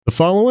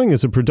following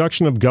is a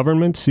production of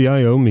Government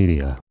CIO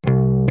Media.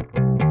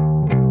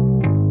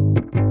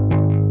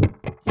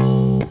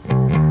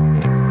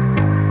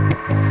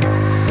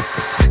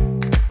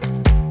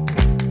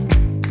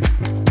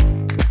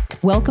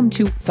 Welcome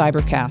to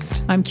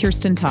Cybercast. I'm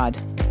Kirsten Todd.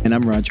 And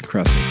I'm Roger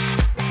Cressy.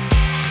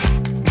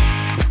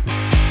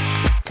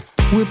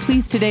 We're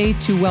pleased today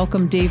to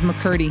welcome Dave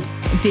McCurdy.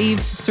 Dave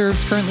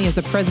serves currently as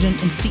the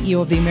president and CEO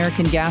of the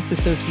American Gas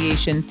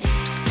Association,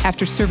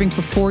 after serving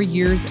for 4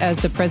 years as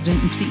the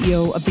president and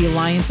CEO of the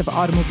Alliance of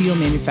Automobile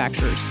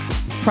Manufacturers.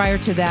 Prior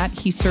to that,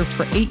 he served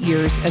for 8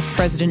 years as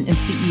president and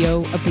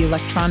CEO of the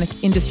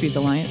Electronic Industries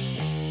Alliance.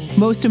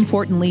 Most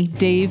importantly,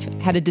 Dave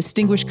had a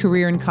distinguished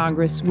career in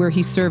Congress where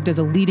he served as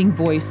a leading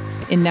voice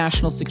in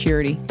national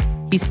security.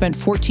 He spent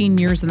 14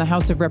 years in the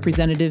House of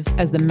Representatives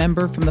as the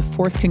member from the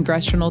 4th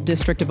Congressional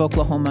District of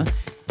Oklahoma,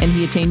 and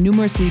he attained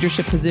numerous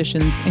leadership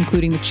positions,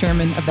 including the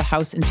chairman of the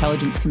House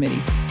Intelligence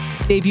Committee.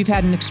 Dave, you've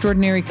had an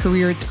extraordinary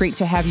career. It's great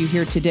to have you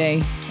here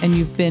today, and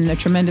you've been a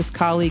tremendous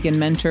colleague and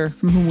mentor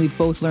from whom we've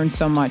both learned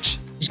so much.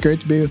 It's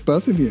great to be with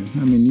both of you.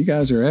 I mean, you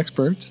guys are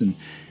experts, and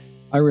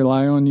I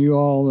rely on you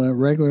all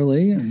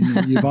regularly,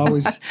 and you've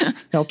always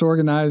helped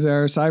organize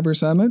our cyber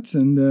summits,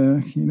 and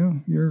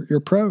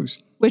you're pros.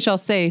 Which I'll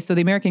say, so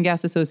the American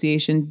Gas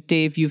Association,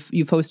 Dave, you've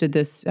hosted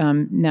this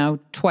now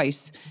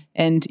twice,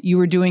 and you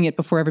were doing it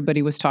before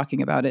everybody was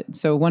talking about it.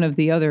 So one of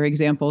the other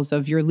examples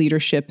of your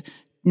leadership,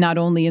 not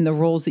only in the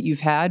roles that you've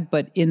had,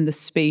 but in the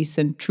space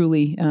and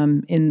truly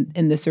in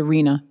this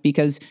arena,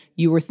 because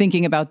you were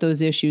thinking about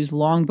those issues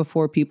long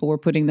before people were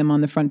putting them on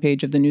the front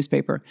page of the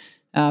newspaper.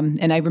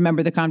 And I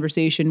remember the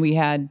conversation we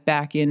had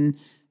back in,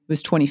 it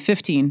was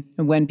 2015,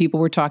 when people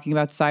were talking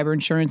about cyber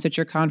insurance at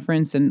your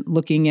conference and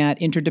looking at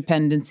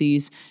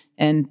interdependencies.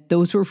 And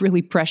those were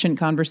really prescient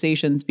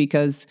conversations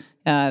because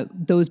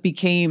those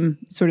became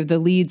sort of the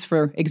leads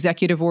for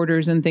executive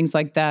orders and things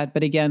like that.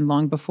 But again,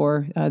 long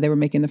before they were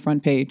making the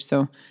front page.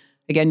 So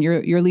again,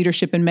 your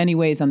leadership in many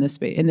ways on this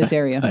in this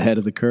area. Ahead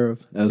of the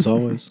curve, as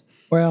always.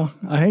 Well,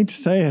 I hate to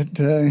say it,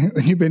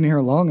 you've been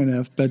here long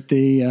enough, but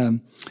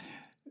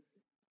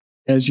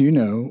as you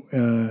know,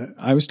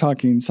 I was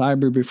talking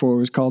cyber before it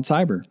was called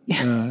cyber.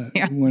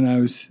 Yeah. When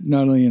I was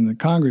not only in the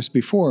Congress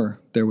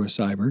before there was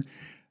cyber,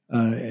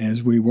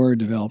 as we were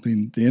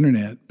developing the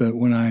internet, but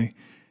when I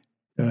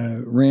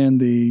ran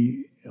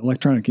the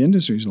Electronic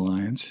Industries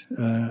Alliance,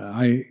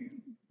 I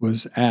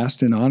was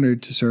asked and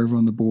honored to serve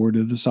on the board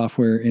of the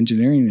Software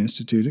Engineering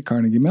Institute at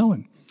Carnegie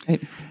Mellon.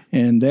 Right.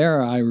 And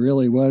there I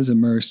really was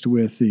immersed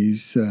with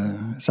these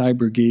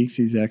cyber geeks,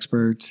 these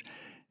experts.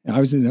 I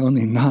was the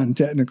only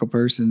non-technical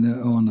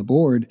person on the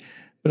board,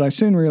 but I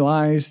soon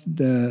realized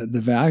the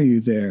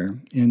value there.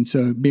 And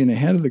so being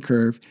ahead of the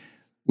curve,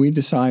 we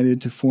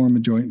decided to form a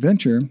joint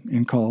venture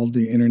and called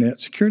the Internet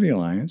Security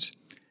Alliance.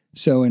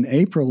 So in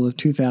April of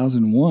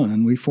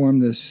 2001, we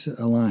formed this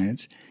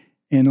alliance.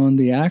 And on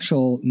the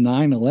actual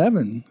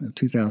 9/11 of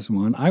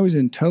 2001, I was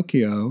in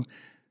Tokyo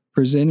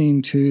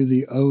presenting to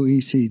the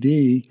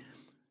OECD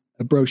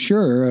a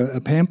brochure, a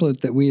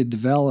pamphlet that we had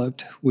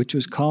developed, which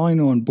was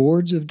calling on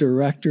boards of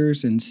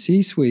directors and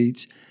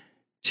C-suites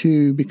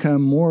to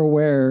become more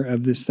aware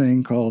of this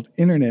thing called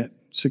internet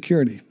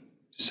security.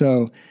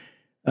 So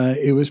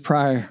it was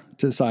prior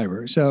to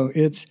cyber. So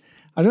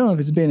I don't know if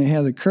it's being ahead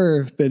of the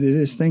curve, but it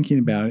is thinking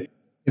about it.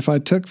 If I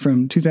took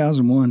from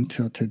 2001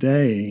 till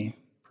today,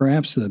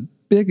 perhaps the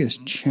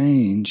biggest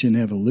change in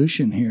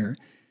evolution here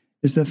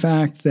is the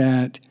fact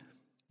that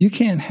you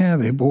can't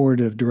have a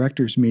board of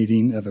directors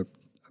meeting of a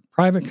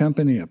private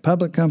company, a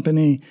public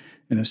company,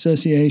 an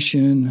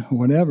association,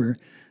 whatever,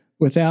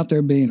 without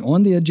there being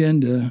on the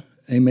agenda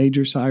a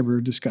major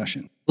cyber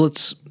discussion.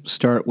 Let's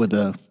start with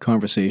a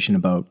conversation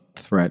about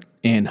threat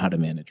and how to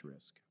manage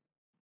risk.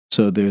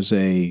 So there's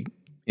a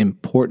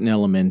important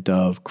element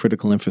of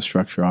critical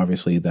infrastructure,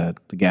 obviously, that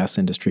the gas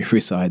industry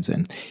resides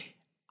in.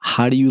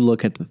 How do you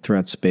look at the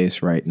threat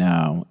space right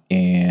now,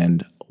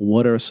 and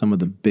what are some of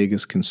the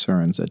biggest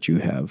concerns that you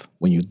have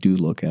when you do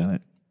look at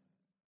it?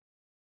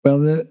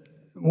 Well,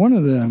 one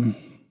of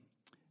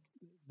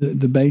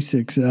the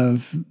basics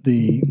of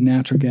the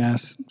natural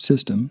gas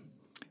system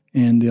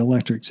and the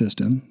electric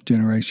system,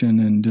 generation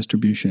and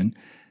distribution,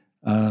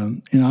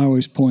 and I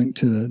always point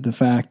to the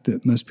fact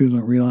that most people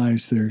don't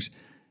realize there's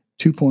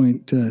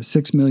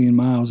 2.6 million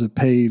miles of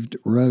paved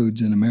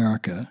roads in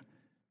America,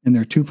 and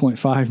there are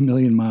 2.5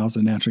 million miles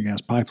of natural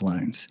gas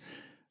pipelines.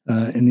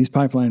 And these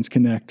pipelines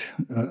connect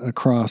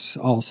across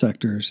all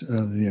sectors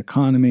of the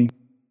economy.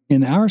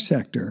 In our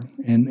sector,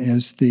 and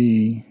as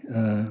the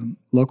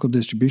local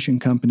distribution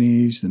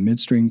companies, the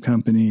midstream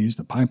companies,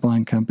 the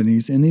pipeline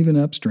companies, and even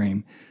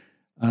upstream,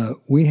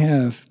 we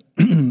have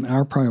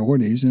our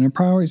priorities. And our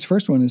priorities,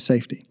 first one is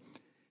safety.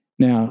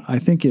 Now, I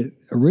think it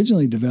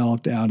originally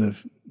developed out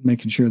of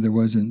making sure there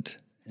wasn't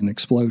an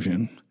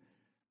explosion,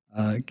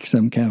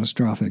 some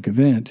catastrophic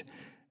event.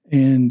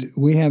 And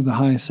we have the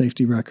highest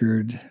safety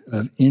record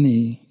of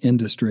any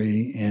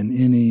industry and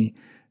any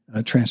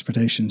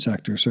transportation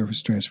sector,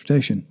 surface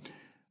transportation.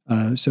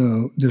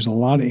 So there's a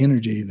lot of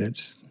energy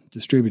that's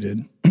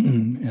distributed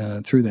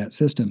through that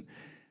system.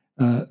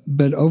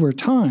 But over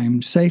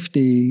time,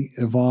 safety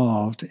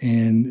evolved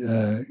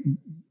and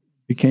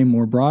became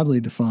more broadly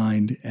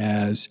defined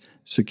as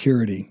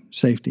security,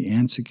 safety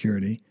and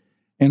security,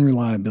 and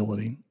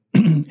reliability,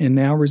 and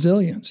now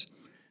resilience.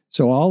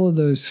 So all of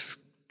those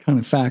kind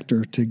of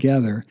factor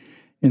together,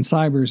 and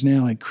cyber is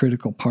now a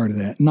critical part of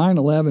that.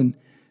 9/11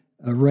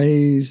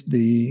 raised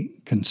the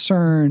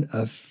concern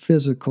of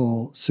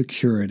physical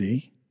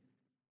security,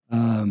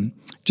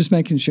 just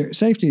making sure,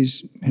 safety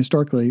is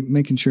historically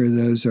making sure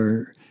those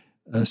are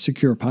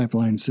secure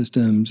pipeline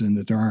systems and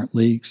that there aren't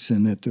leaks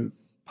and that the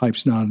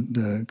pipe's not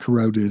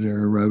corroded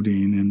or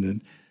eroding and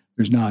that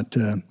there's not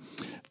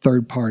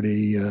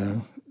third-party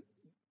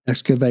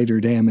excavator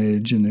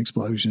damage and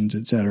explosions,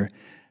 et cetera.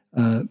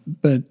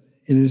 But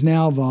it has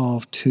now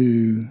evolved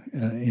to,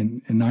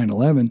 in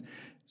 9/11,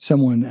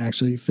 someone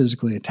actually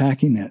physically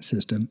attacking that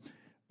system.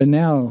 But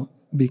now,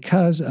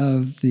 because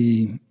of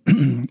the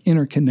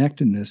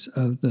interconnectedness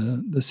of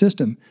the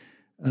system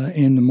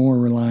and the more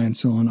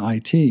reliance on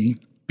IT,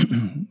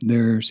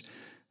 there's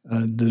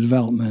the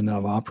development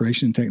of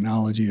operation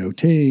technology,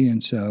 OT,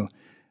 and so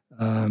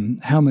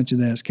how much of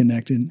that's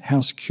connected,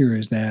 how secure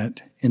is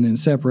that, and then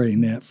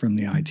separating that from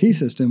the IT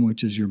system,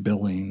 which is your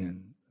billing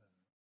and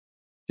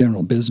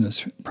general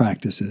business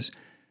practices.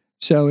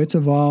 So it's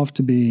evolved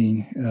to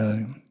be,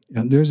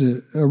 there's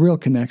a real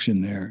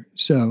connection there.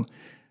 So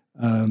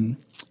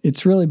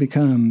it's really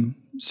become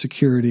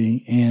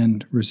security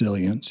and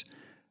resilience.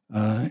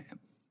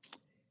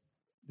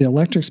 The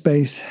electric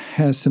space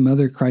has some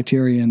other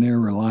criteria in there,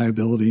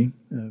 reliability,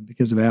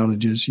 because of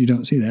outages. You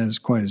don't see that as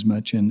quite as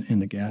much in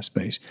the gas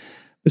space.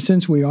 But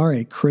since we are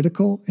a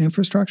critical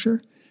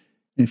infrastructure,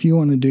 if you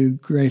want to do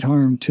great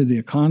harm to the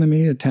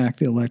economy, attack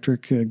the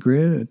electric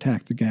grid,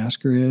 attack the gas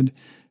grid,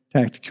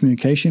 attack the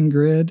communication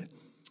grid,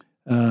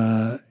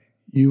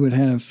 you would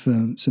have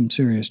some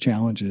serious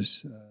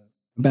challenges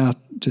about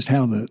just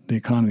how the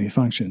economy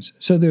functions.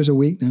 So there's a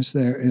weakness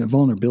there, a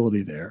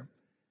vulnerability there.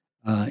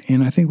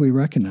 And I think we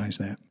recognize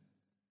that.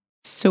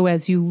 So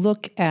as you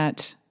look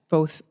at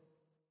both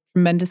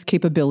tremendous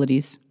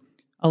capabilities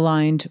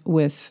aligned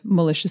with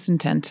malicious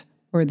intent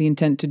or the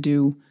intent to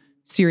do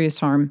serious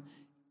harm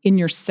in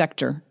your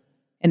sector,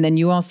 and then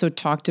you also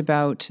talked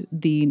about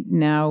the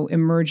now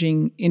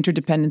emerging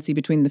interdependency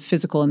between the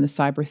physical and the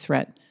cyber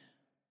threat,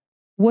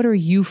 what are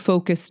you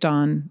focused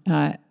on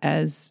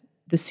as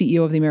the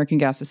CEO of the American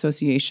Gas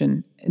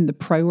Association and the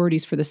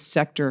priorities for the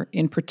sector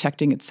in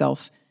protecting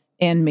itself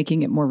and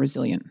making it more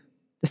resilient,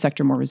 the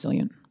sector more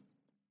resilient?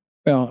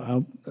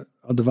 Well,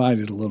 I'll divide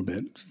it a little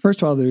bit.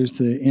 First of all, there's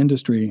the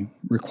industry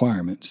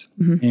requirements,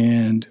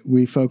 and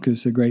we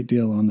focus a great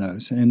deal on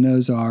those. And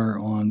those are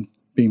on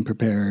being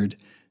prepared,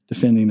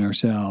 defending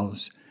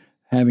ourselves,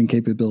 having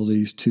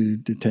capabilities to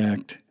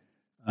detect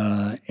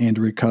and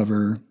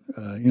recover,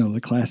 the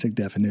classic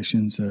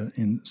definitions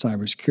in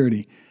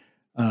cybersecurity.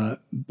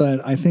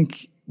 But I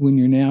think when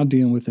you're now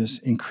dealing with this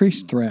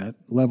increased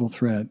level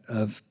threat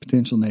of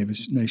potential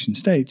nation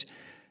states,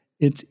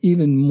 it's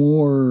even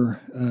more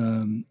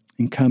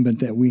incumbent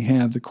that we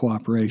have the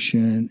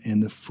cooperation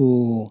and the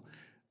full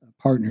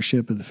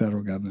partnership of the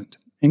federal government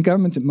and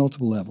governments at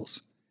multiple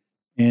levels.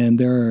 And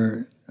there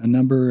are a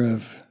number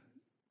of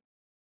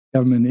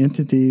government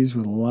entities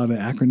with a lot of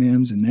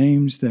acronyms and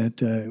names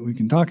that we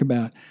can talk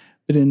about.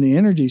 But in the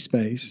energy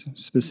space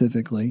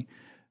specifically,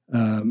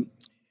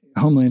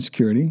 Homeland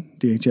Security,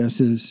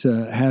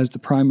 DHS, has the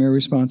primary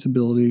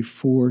responsibility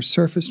for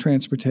surface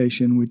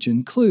transportation, which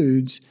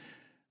includes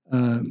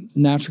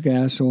natural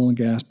gas, oil and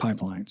gas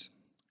pipelines.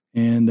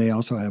 And they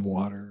also have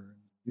water,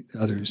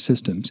 other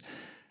systems.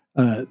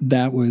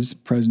 That was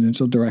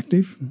presidential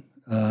directive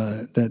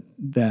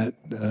that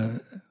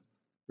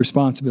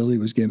responsibility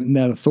was given.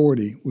 That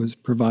authority was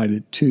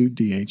provided to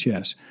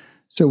DHS.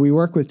 So we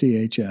work with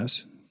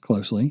DHS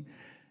closely,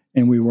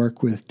 and we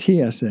work with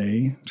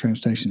TSA,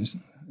 Transportation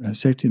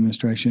Safety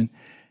Administration,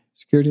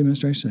 Security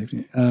Administration,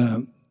 Safety.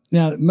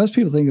 Now, most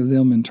people think of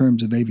them in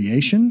terms of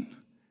aviation,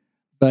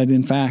 but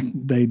in fact,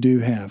 they do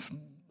have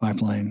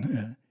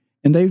pipeline.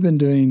 And they've been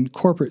doing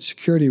corporate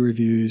security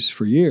reviews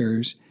for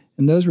years,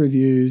 and those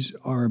reviews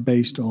are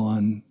based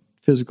on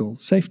physical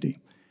safety.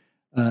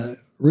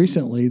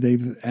 Recently,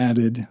 they've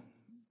added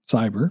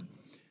cyber.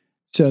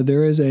 So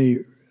there is a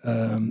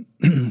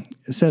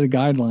set of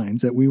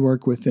guidelines that we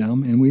work with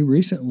them, and we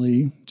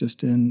recently,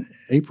 just in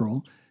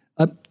April,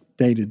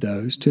 updated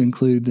those to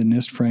include the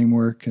NIST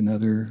framework and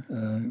other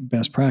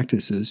best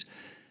practices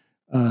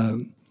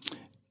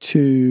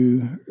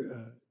to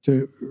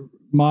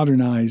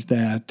modernize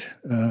that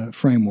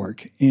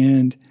framework.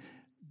 And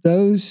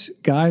those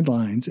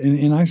guidelines,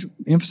 and I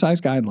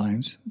emphasize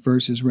guidelines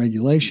versus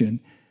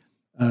regulation,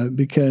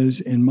 because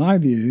in my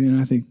view, and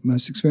I think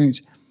most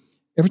experience,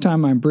 every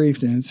time I'm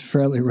briefed, and it's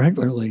fairly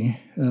regularly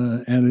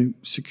at a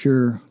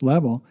secure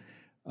level,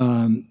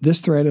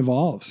 this threat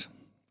evolves.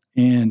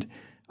 And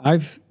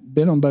I've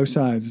been on both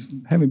sides,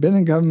 having been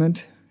in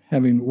government,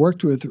 having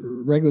worked with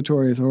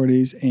regulatory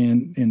authorities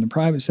and in the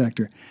private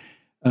sector.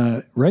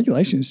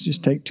 Regulations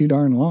just take too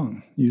darn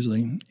long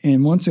usually,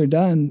 and once they're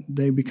done,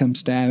 they become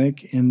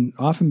static and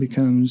often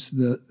becomes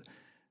the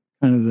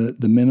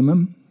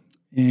minimum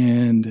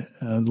and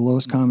the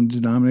lowest common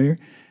denominator.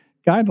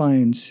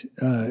 Guidelines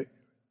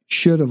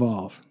should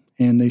evolve,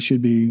 and they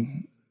should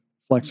be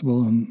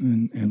flexible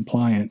and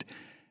pliant,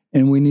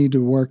 and we need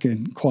to work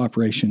in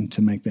cooperation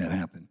to make that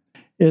happen.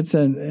 It's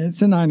a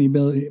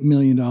 $90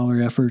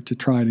 million effort to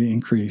try to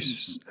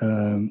increase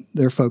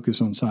their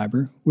focus on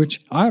cyber,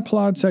 which I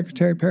applaud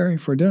Secretary Perry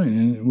for doing,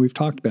 and we've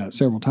talked about it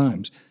several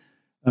times.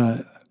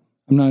 I'm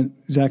not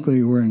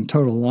exactly, we're in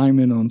total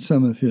alignment on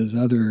some of his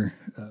other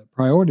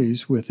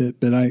priorities with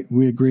it, but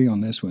we agree on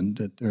this one,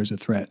 that there's a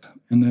threat.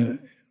 In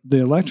the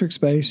electric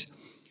space,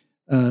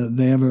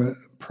 they have a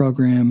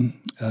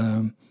program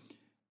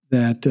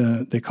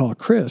that they call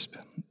CRISP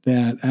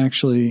that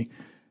actually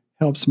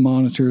helps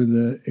monitor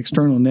the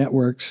external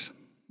networks,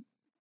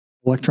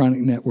 electronic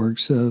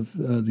networks of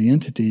the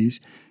entities,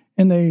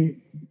 and they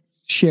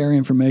share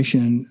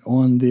information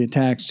on the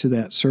attacks to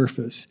that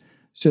surface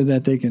so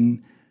that they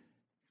can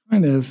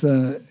kind of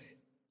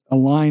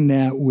align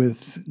that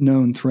with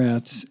known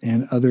threats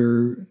and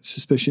other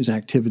suspicious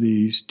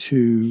activities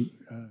to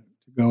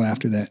go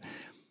after that.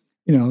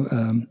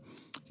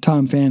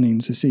 Tom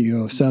Fanning's the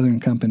CEO of Southern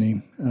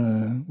Company,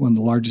 one of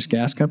the largest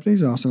gas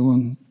companies, also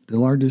one of the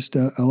largest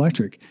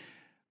electric.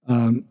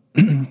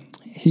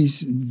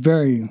 He's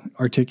very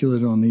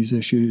articulate on these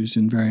issues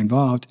and very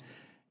involved,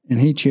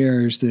 and he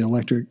chairs the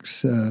electric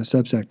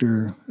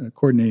subsector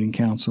coordinating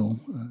council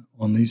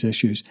on these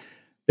issues.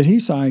 But he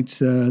cites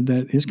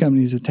that his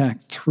company is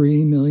attacked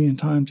 3 million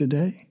times a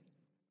day.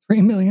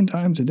 3 million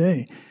times a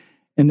day.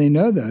 And they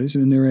know those,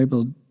 and they're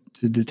able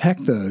to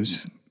detect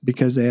those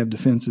because they have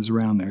defenses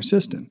around their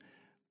system.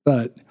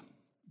 But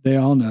they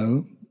all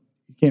know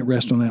you can't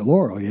rest on that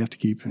laurel. You have to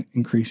keep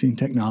increasing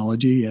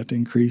technology. You have to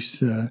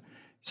increase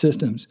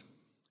systems.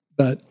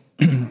 But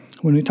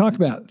when we talk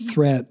about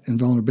threat and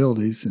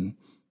vulnerabilities, and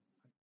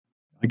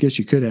I guess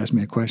you could ask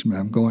me a question, but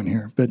I'm going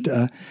here. But,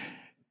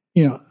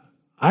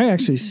 I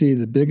actually see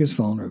the biggest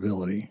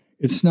vulnerability.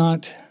 It's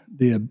not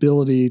the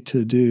ability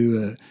to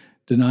do a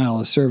denial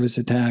of service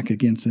attack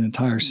against an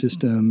entire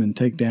system and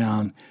take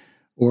down,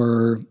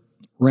 or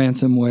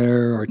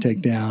ransomware or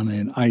take down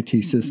an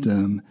IT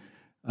system.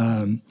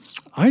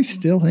 I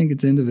still think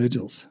it's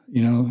individuals.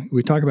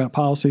 We talk about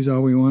policies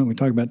all we want. We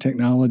talk about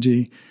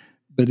technology,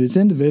 but it's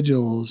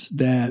individuals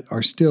that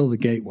are still the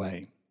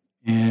gateway.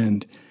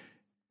 And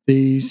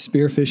these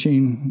spear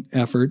phishing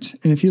efforts,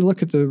 and if you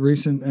look at the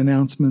recent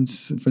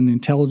announcements from the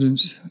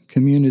intelligence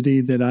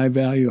community that I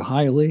value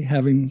highly,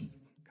 having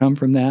come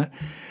from that,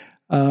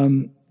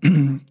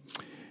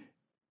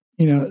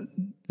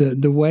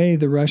 the way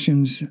the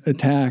Russians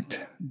attacked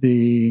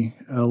the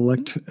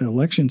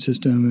election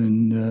system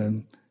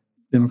and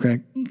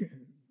Democratic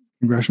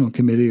Congressional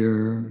Committee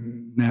or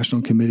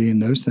National Committee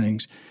and those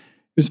things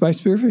was by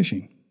spear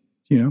phishing,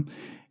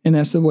 and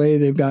that's the way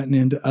they've gotten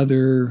into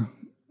other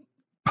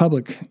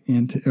public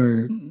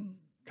or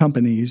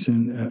companies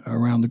and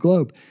around the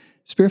globe.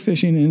 Spear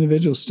phishing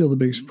individuals is still the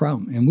biggest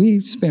problem, and we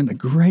spend a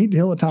great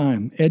deal of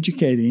time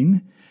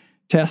educating,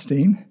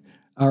 testing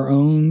our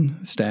own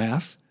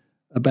staff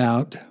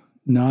about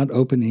not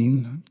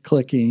opening,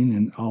 clicking,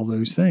 and all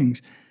those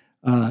things.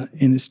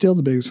 And it's still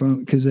the biggest one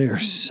because they are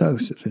so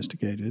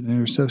sophisticated and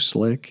they're so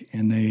slick,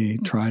 and they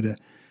try to,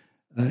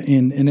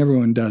 and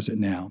everyone does it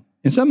now.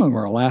 And some of them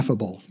are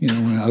laughable,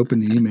 when I open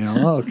the email.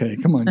 Oh, okay,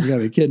 come on, you got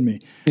to be kidding me.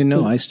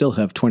 I still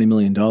have $20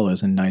 million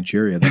in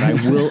Nigeria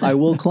that I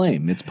will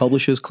claim. It's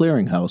Publishers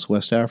Clearinghouse,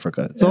 West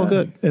Africa. It's all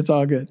good. It's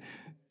all good.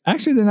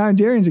 Actually, the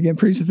Nigerians are getting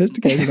pretty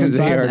sophisticated on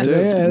cyber.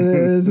 They are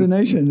too. As a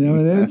nation.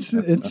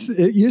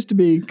 It used to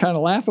be kind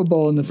of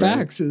laughable in the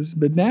faxes,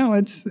 but now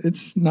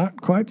it's not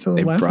quite so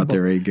laughable. They brought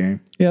their A game.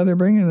 Yeah,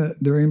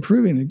 they're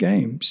improving the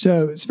game.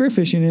 So spear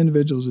phishing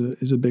individuals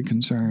is a big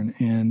concern,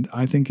 and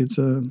I think it's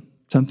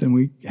something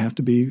we have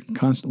to be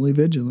constantly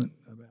vigilant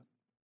about.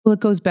 Well, it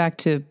goes back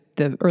to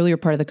the earlier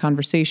part of the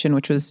conversation,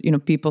 which was,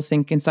 people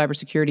think in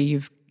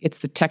cybersecurity it's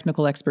the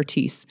technical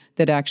expertise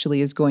that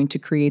actually is going to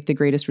create the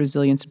greatest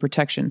resilience and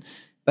protection.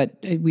 But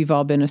we've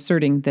all been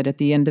asserting that at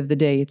the end of the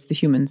day, it's the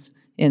humans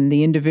and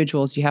the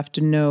individuals. You have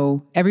to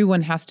know,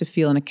 everyone has to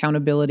feel an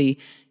accountability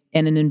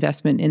and an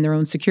investment in their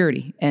own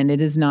security. And it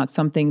is not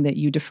something that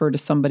you defer to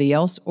somebody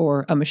else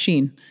or a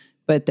machine,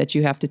 but that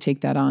you have to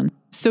take that on.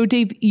 So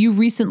Dave, you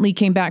recently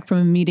came back from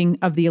a meeting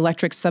of the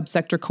Electric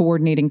Subsector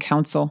Coordinating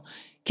Council.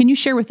 Can you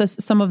share with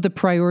us some of the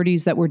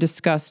priorities that were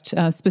discussed,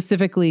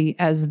 specifically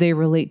as they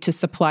relate to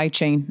supply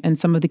chain and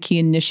some of the key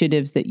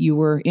initiatives that you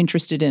were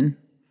interested in?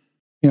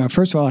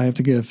 First of all, I have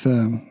to give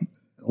a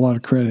lot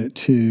of credit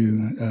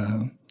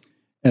to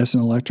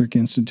Edison Electric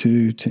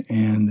Institute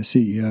and the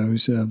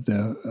CEOs of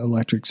the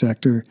electric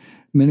sector,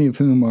 many of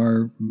whom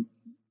are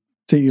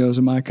CEOs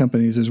of my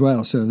companies as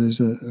well. So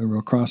there's a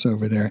real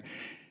crossover there.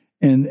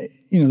 And,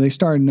 they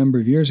started a number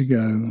of years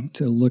ago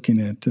to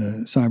looking at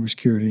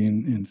cybersecurity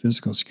and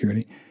physical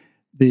security.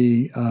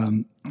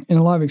 and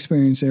a lot of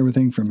experience,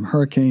 everything from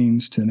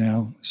hurricanes to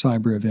now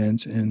cyber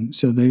events. And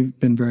so they've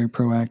been very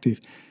proactive.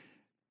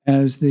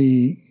 As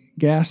the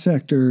gas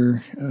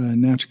sector,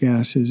 natural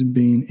gas is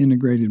being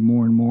integrated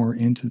more and more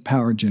into the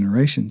power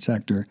generation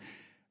sector,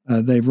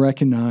 they've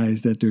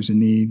recognized that there's a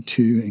need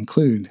to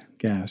include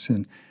gas.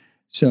 And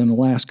so in the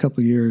last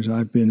couple of years,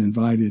 I've been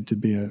invited to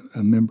be a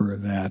member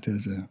of that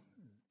as a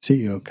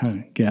CEO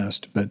kind of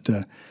guest, but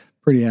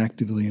pretty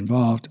actively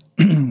involved.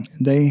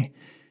 They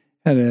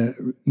had a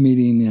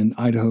meeting in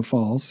Idaho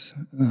Falls,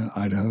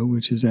 Idaho,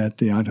 which is at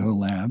the Idaho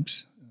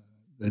Labs,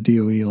 the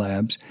DOE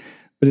Labs.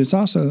 But it's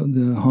also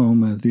the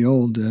home of the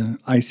old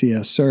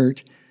ICS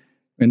CERT,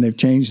 and they've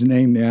changed the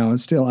name now.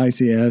 It's still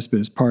ICS,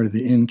 but it's part of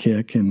the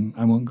NCIC, and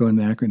I won't go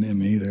into the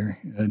acronym either,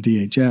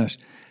 DHS.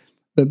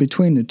 But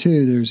between the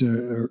two, there's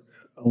a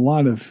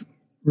lot of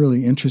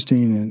really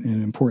interesting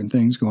and important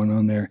things going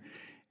on there.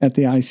 At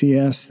the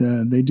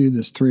ICS, they do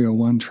this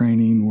 301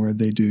 training where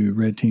they do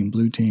red team,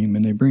 blue team,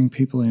 and they bring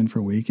people in for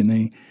a week, and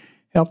they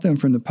help them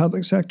from the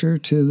public sector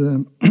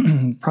to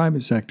the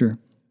private sector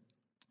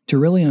to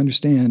really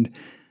understand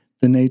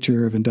the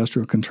nature of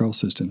industrial control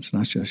systems.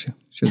 And I should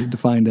have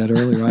defined that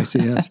earlier,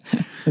 ICS,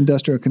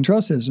 industrial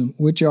control system,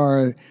 which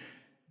are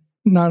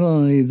not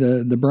only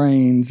the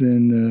brains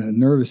and the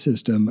nervous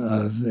system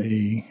of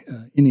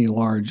any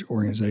large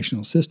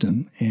organizational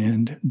system,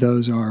 and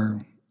those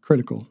are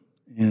critical.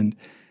 And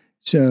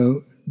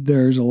so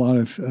there's a lot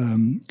of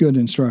good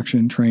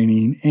instruction,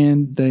 training,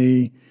 and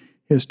they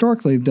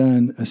historically have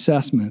done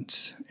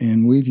assessments,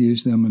 and we've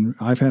used them, and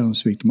I've had them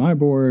speak to my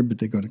board, but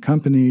they go to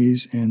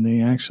companies, and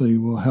they actually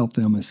will help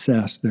them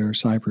assess their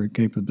cyber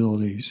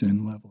capabilities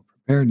and level of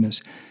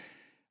preparedness.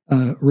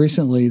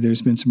 Recently,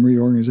 there's been some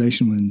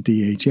reorganization within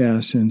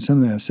DHS, and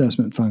some of that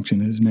assessment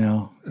function is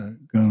now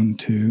gone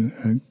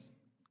to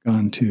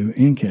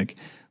NCIC.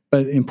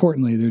 But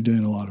importantly, they're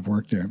doing a lot of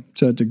work there.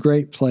 So it's a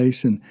great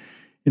place. And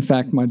in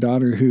fact, my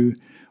daughter, who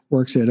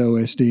works at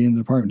OSD in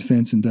the Department of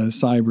Defense and does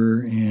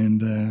cyber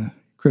and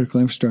critical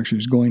infrastructure,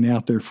 is going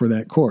out there for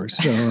that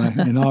course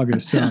in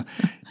August. So,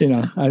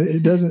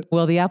 it doesn't...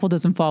 Well, the apple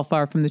doesn't fall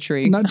far from the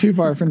tree. Not too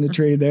far from the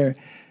tree there.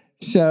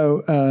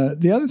 So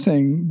the other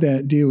thing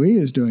that DOE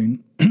is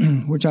doing,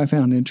 which I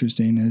found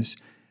interesting, is,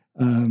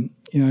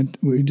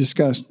 we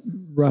discussed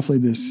roughly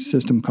this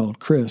system called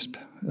CRISP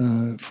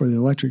for the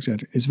electric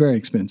sector. It's very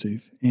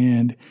expensive,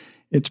 and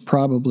it's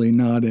probably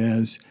not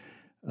as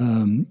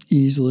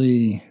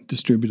easily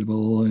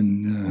distributable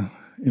and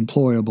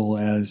employable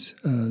as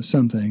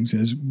some things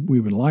as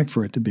we would like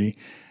for it to be.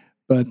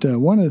 But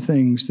one of the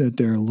things that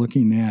they're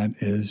looking at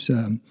is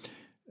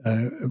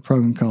a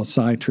program called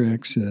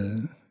CYTRICS,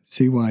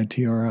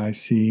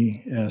 CYTRICS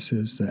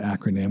is the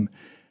acronym.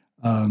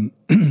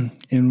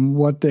 And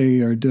what they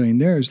are doing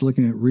there is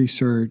looking at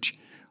research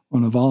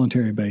on a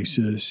voluntary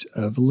basis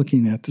of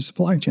looking at the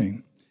supply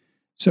chain.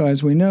 So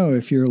as we know,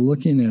 if you're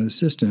looking at a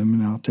system,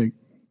 and I'll take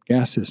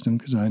gas system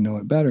because I know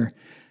it better,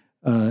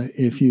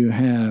 if you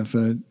have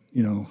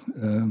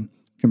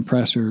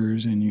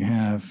compressors and you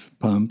have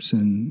pumps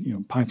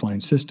and pipeline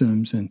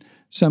systems, and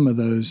some of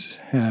those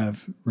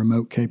have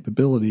remote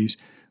capabilities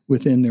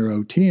within their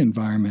OT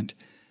environment,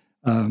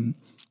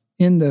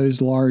 in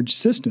those large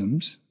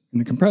systems, and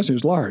the compressor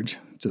is large,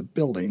 it's a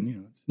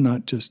building, it's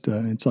not just,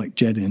 it's like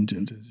jet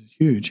engines, it's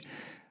huge.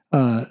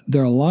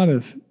 There are a lot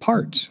of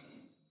parts,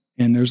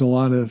 and there's a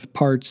lot of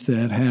parts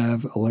that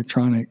have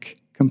electronic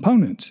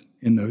components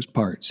in those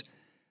parts.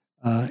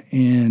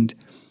 And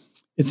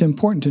it's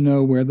important to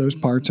know where those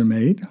parts are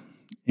made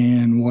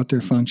and what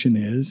their function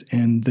is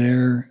and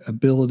their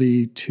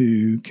ability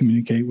to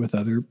communicate with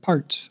other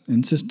parts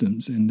and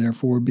systems and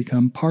therefore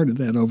become part of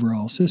that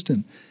overall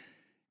system.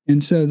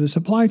 And so the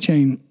supply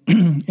chain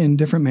and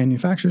different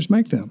manufacturers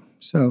make them.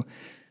 So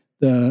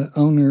the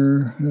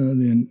owner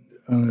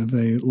of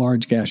a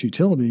large gas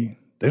utility,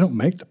 they don't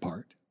make the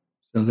part.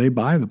 So they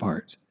buy the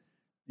parts.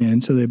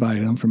 And so they buy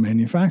them from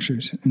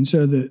manufacturers. And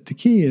so the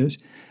key is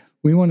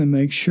we want to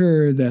make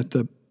sure that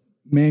the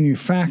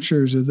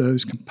manufacturers of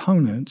those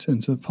components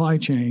and supply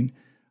chain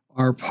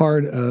are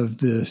part of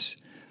this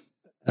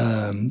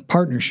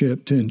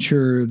partnership to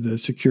ensure the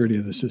security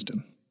of the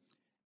system.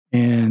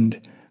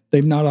 And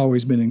they've not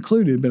always been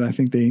included, but I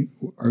think they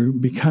are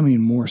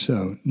becoming more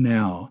so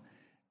now.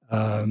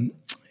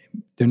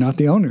 They're not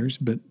the owners,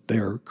 but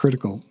they're a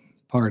critical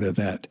part of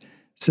that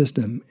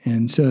system.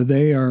 And so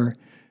they are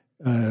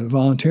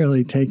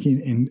voluntarily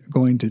taking and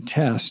going to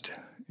test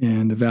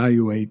and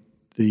evaluate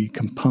the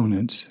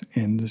components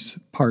and the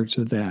parts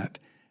of that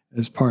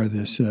as part of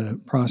this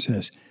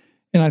process.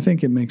 And I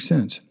think it makes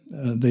sense.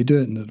 They do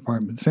it in the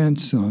Department of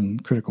Defense on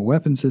critical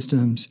weapon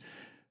systems.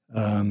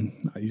 I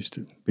used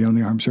to be on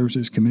the Armed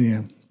Services Committee.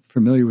 I'm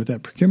familiar with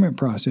that procurement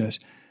process.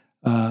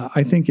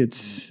 I think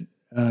it's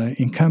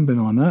incumbent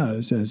on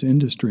us as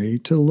industry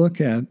to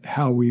look at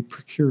how we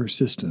procure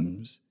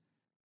systems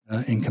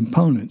and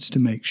components to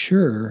make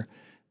sure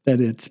that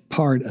it's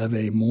part of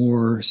a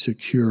more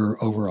secure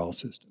overall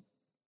system.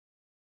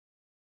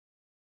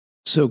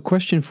 So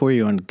question for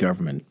you on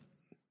government.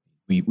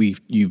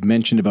 you've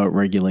mentioned about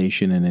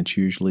regulation, and it's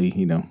usually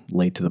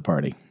late to the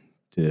party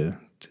to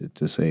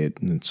say it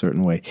in a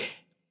certain way.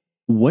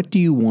 What do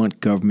you want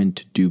government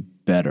to do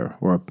better?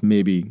 Or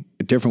maybe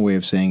a different way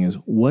of saying is,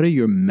 what are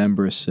your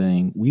members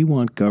saying? We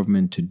want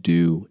government to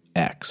do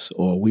X,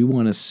 or we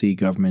want to see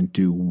government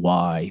do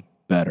Y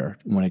better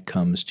when it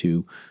comes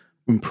to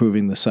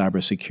improving the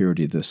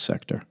cybersecurity of this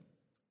sector?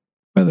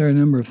 Well, there are a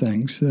number of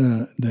things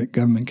that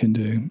government can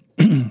do.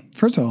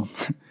 First of all,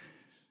 it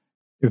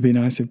would be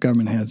nice if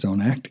government had its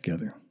own act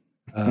together.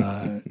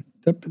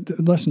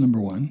 Lesson number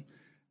one.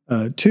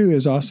 Two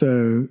is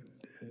also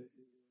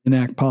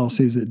enact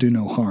policies that do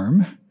no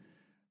harm.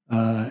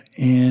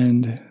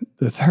 And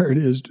the third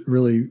is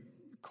really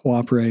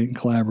cooperate and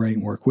collaborate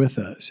and work with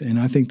us. And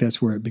I think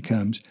that's where it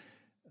becomes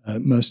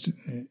most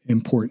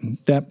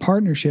important. That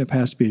partnership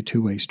has to be a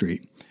two-way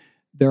street.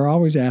 They're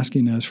always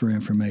asking us for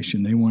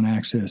information. They want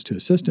access to a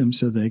system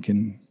so they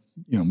can,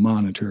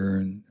 monitor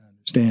and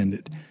understand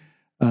it.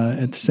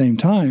 At the same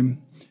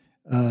time,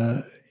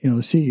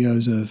 the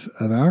CEOs of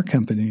our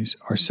companies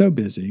are so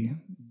busy,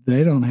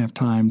 they don't have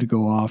time to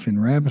go off in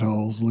rabbit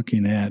holes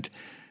looking at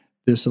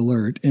this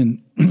alert.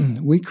 And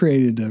we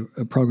created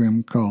a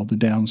program called the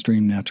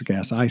Downstream Natural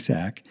Gas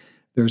ISAC.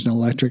 There's an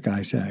electric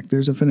ISAC.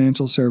 There's a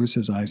financial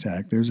services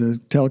ISAC. There's a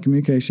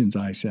telecommunications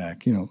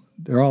ISAC.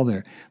 They're all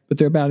there. But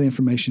they're about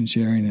information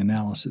sharing and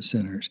analysis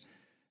centers.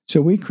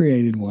 So we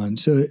created one.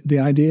 So the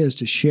idea is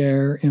to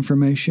share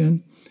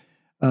information,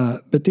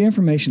 but the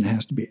information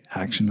has to be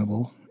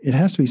actionable. It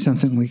has to be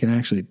something we can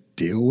actually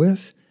deal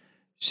with.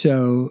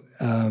 So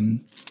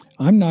I'm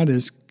not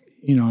as,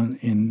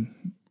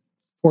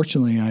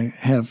 fortunately, I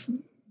have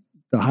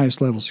the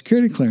highest level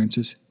security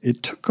clearances.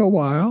 It took a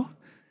while.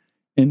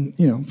 And,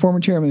 former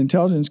chairman of the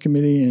Intelligence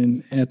Committee,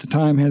 and at the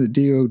time had a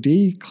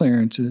DOD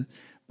clearance,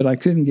 but I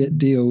couldn't get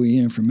DOE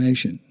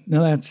information.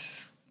 Now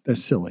that's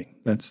silly.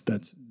 That's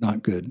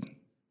not good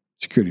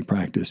security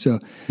practice. So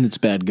it's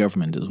bad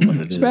government is what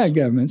it is. It's bad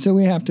government. So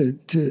we have to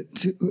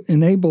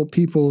enable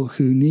people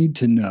who need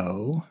to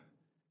know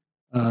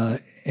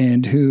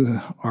and who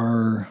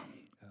are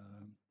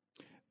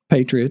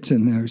patriots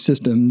in their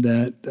system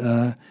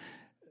that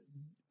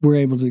we're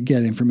able to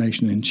get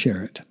information and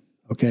share it.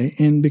 Okay,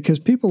 and because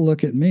people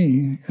look at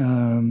me,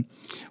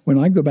 when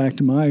I go back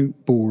to my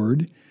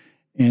board,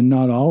 and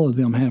not all of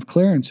them have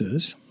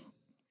clearances,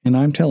 and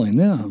I'm telling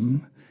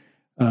them,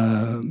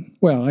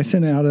 I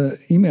sent out an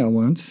email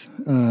once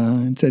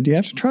and said, you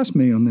have to trust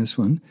me on this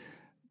one,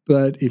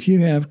 but if you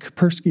have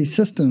Kaspersky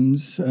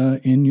systems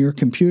in your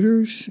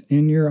computers,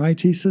 in your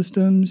IT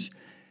systems,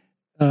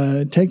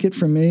 take it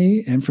from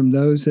me and from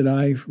those that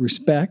I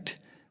respect,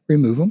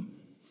 remove them.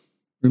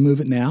 Remove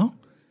it now.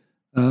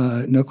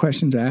 No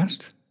questions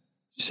asked.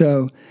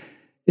 So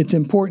it's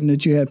important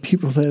that you have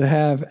people that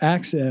have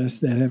access,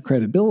 that have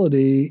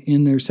credibility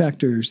in their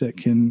sectors that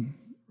can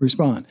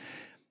respond.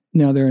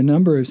 Now, there are a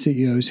number of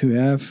CEOs who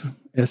have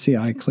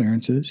SCI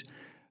clearances.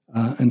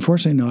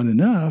 Unfortunately, not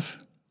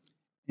enough.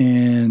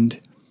 And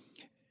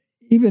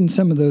even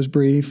some of those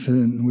briefs,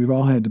 and we've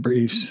all had the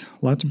briefs,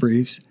 lots of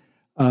briefs,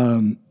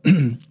 I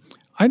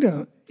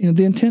don't,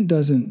 the intent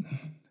doesn't,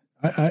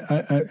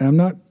 I'm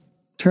not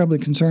terribly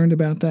concerned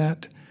about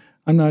that.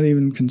 I'm not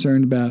even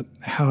concerned about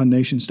how a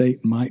nation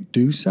state might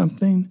do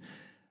something.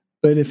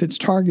 But if it's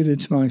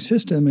targeted to my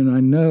system and I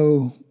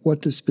know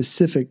what the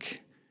specific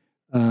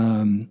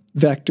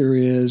vector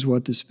is,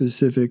 what the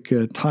specific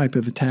type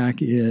of attack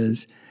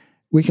is,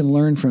 we can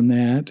learn from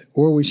that,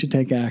 or we should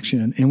take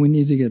action. And we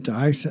need to get to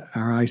our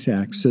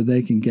ISAC so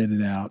they can get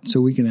it out,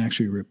 so we can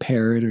actually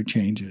repair it or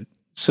change it.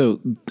 So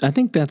I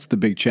think that's the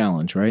big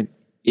challenge, right?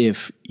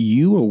 If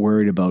you are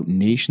worried about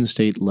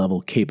nation-state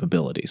level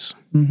capabilities,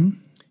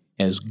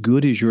 as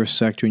good as your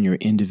sector and your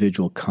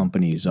individual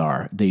companies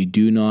are, they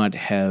do not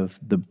have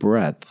the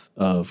breadth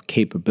of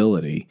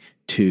capability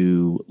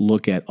to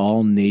look at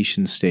all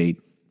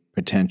nation-state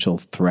potential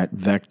threat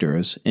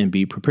vectors and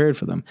be prepared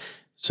for them.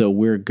 So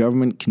where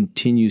government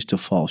continues to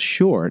fall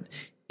short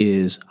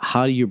is,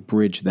 how do you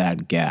bridge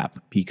that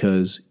gap?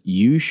 Because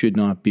you should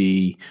not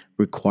be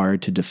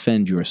required to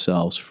defend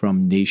yourselves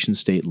from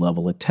nation-state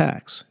level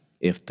attacks.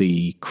 If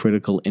the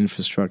critical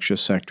infrastructure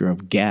sector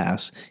of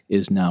gas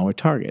is now a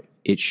target,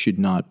 it should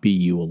not be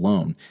you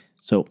alone.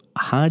 So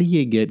how do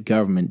you get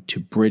government to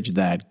bridge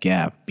that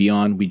gap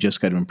beyond we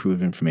just got to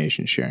improve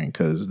information sharing?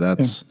 Because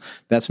that's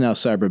now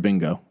cyber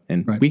bingo.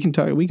 And we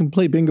can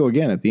play bingo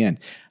again at the end.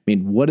 I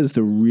mean, what is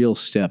the real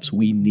steps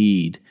we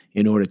need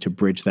in order to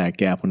bridge that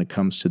gap when it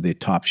comes to the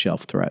top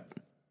shelf threat?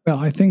 Well,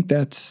 I think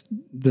that's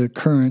the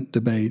current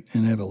debate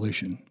and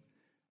evolution.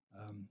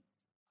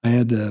 I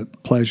had the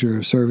pleasure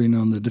of serving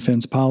on the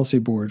Defense Policy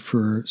Board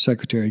for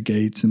Secretary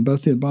Gates in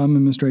both the Obama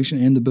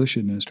administration and the Bush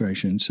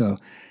administration. So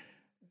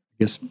I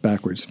guess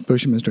backwards,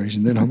 Bush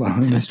administration, then Obama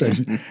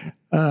administration.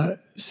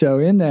 So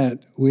in that,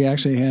 we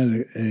actually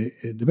had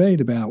a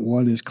debate about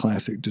what is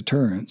classic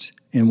deterrence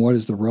and what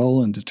is the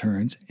role in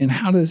deterrence and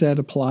how does that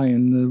apply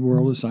in the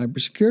world of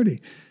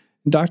cybersecurity.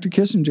 And Dr.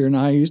 Kissinger and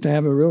I used to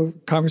have a real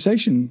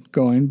conversation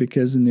going,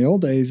 because in the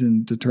old days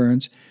in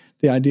deterrence,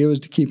 The idea was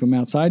to keep them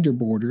outside your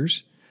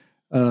borders.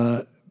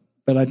 But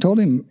I told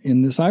him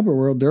in the cyber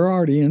world, they're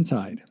already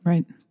inside.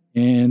 Right.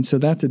 And so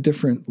that's a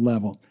different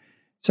level.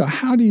 So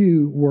how do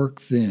you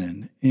work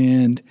then?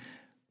 And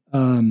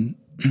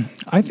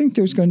I think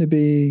there's going to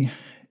be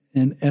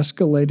an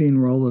escalating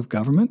role of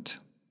government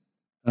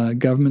to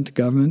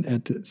government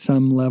at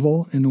some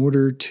level in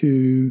order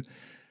to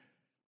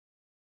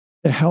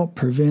help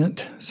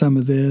prevent some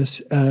of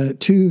this,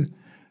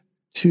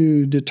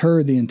 to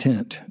deter the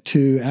intent,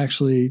 to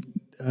actually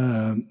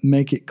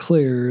make it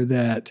clear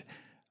that,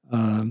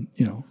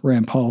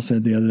 Rand Paul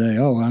said the other day,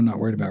 I'm not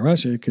worried about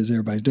Russia because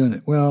everybody's doing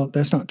it. Well,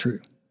 that's not true.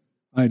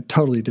 I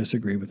totally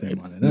disagree with him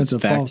on it. That's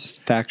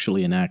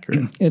factually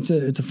inaccurate. It's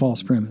a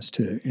false premise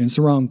too, and it's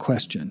the wrong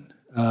question.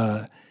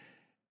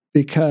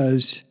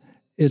 Because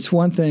it's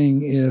one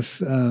thing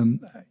if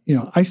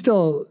I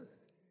still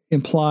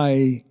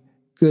imply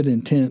good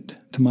intent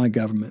to my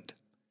government.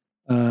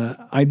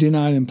 I do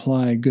not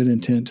imply good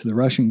intent to the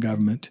Russian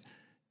government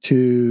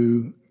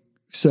to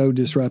sow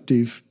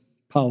disruptive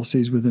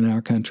policies within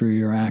our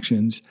country or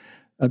actions,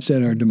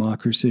 upset our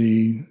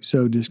democracy,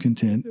 sow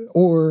discontent,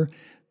 or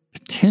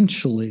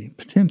potentially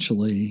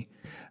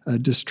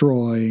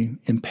destroy,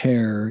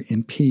 impair,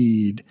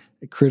 impede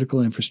a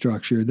critical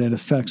infrastructure that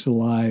affects the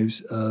lives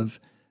of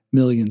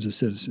millions of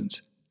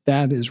citizens.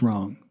 That is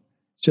wrong.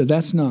 So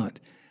that's not.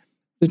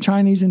 The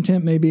Chinese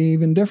intent may be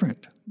even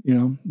different.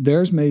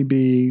 Theirs may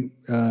be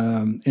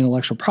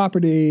intellectual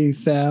property,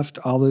 theft,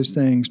 all those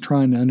things,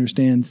 trying to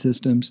understand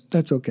systems.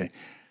 That's okay.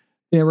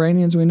 The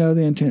Iranians, we know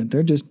the intent.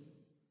 They're just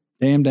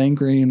damned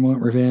angry and want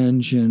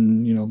revenge,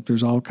 and,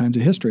 there's all kinds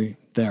of history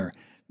there.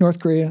 North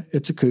Korea,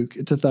 it's a kook,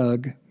 it's a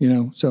thug,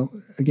 So,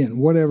 again,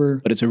 whatever.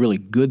 But it's a really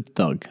good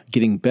thug,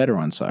 getting better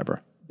on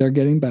cyber. They're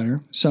getting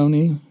better.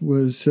 Sony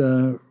was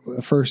a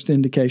first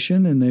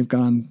indication, and they've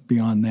gone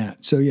beyond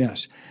that. So,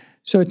 yes.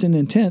 So it's an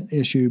intent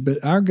issue,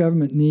 but our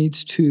government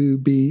needs to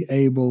be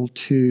able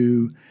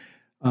to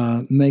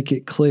make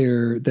it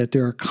clear that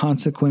there are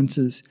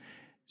consequences.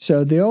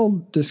 So the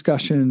old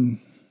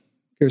discussion,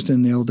 Kirsten,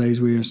 in the old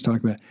days, we used to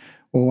talk about,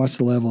 well, what's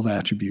the level of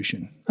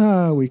attribution?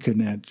 We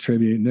couldn't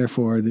attribute, and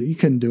therefore you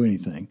couldn't do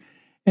anything.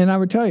 And I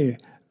would tell you,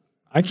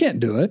 I can't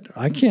do it.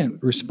 I can't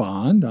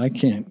respond. I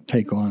can't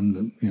take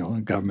on,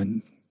 a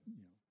government,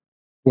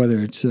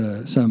 whether it's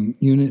some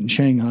unit in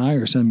Shanghai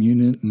or some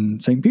unit in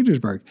St.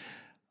 Petersburg.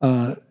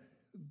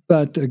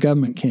 But a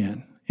government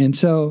can. And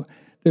so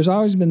there's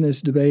always been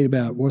this debate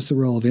about what's the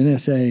role of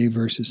NSA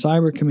versus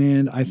Cyber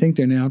Command. I think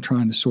they're now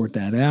trying to sort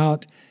that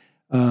out.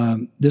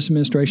 This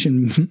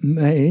administration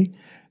may.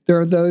 There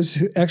are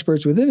those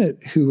experts within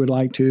it who would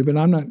like to, but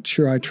I'm not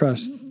sure I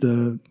trust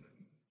the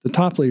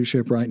top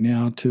leadership right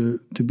now to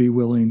be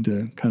willing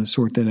to kind of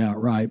sort that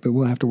out right. But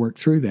we'll have to work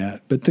through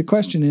that. But the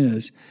question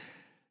is,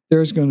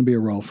 there's going to be a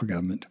role for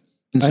government.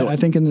 So, I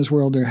think in this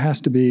world there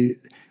has to be,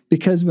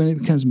 because when it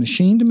becomes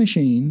machine to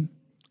machine,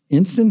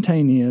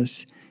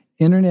 instantaneous,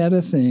 Internet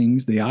of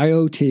Things, the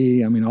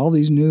IoT, all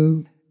these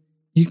new,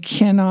 you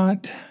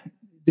cannot,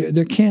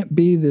 there can't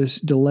be this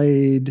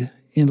delayed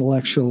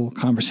intellectual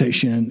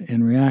conversation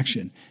and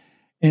reaction.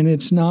 And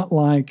it's not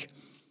like,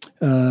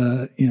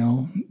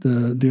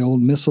 the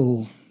old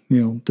missile,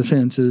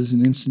 defenses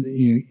and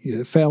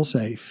instant,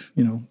 fail-safe,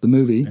 the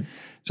movie. Right.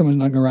 Someone's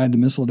not going to ride the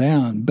missile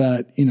down,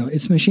 but,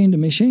 it's machine to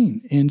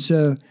machine. And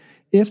so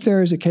if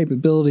there is a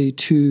capability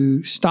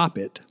to stop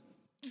it,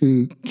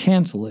 to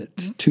cancel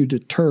it, to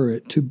deter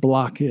it, to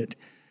block it,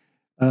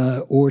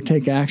 or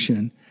take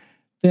action,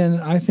 then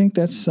I think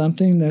that's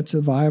something that's a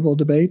viable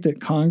debate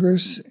that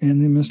Congress and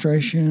the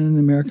administration, the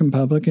American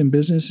public, and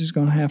business is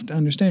going to have to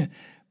understand.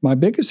 My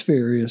biggest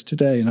fear is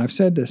today, and I've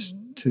said this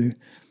to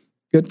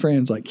good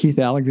friends like Keith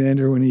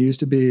Alexander when he used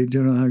to be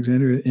General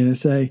Alexander at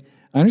NSA,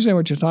 I understand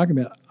what you're talking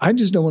about. I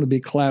just don't want to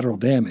be collateral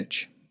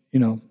damage.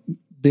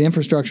 The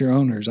infrastructure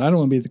owners, I don't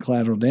want to be the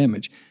collateral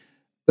damage.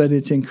 But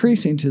it's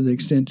increasing to the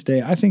extent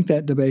today, I think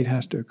that debate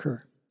has to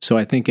occur. So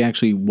I think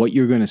actually what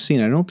you're going to see,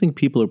 and I don't think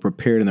people are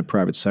prepared in the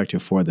private sector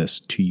for this,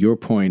 to your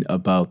point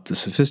about the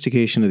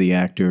sophistication of the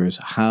actors,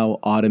 how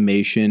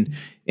automation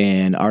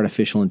and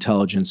artificial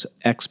intelligence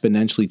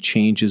exponentially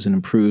changes and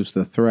improves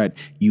the threat,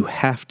 you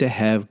have to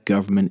have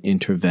government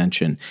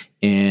intervention.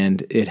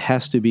 And it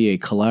has to be a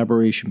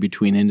collaboration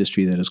between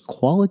industry that is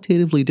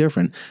qualitatively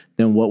different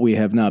than what we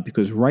have now.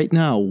 Because right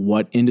now,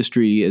 what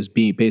industry is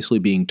basically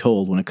being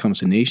told when it comes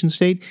to nation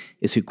state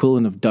is the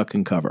equivalent of duck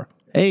and cover.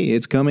 Hey,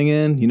 it's coming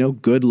in,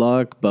 good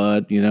luck,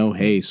 but,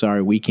 hey,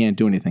 sorry, we can't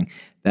do anything.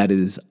 That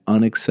is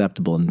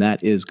unacceptable, and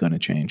that is going to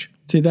change.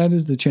 See, that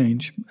is the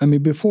change.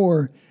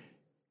 Before,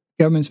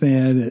 governments may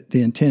have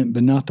the intent,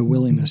 but not the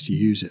willingness to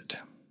use it.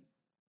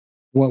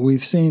 What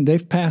we've seen,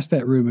 they've passed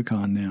that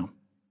Rubicon now,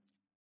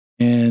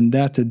 and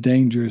that's a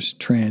dangerous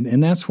trend.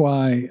 And that's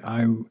why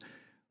I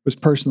was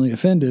personally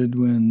offended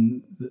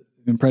when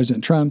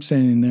President Trump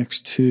standing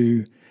next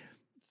to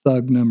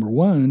thug number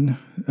one,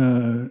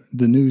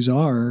 the new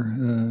czar,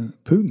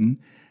 Putin,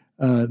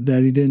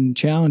 that he didn't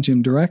challenge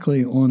him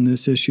directly on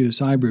this issue of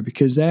cyber,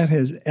 because that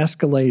has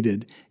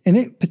escalated, and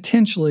it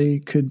potentially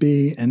could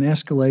be an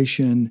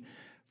escalation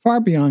far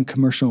beyond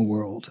commercial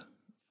world,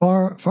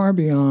 far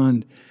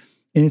beyond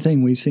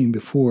anything we've seen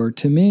before.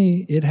 To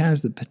me, it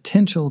has the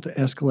potential to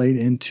escalate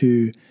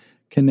into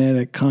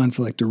kinetic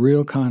conflict, a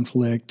real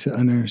conflict,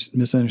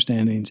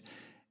 misunderstandings,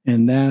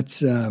 and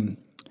that's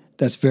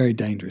very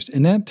dangerous.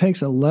 And that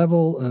takes a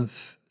level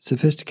of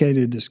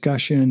sophisticated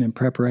discussion and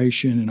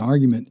preparation and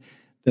argument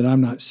that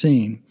I'm not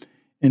seeing,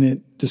 and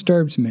it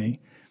disturbs me.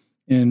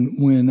 And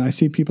when I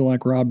see people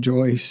like Rob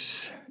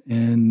Joyce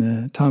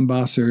and Tom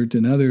Bossert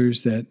and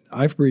others that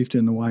I've briefed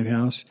in the White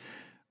House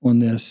on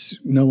this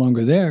no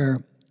longer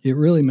there, it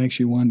really makes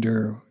you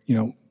wonder,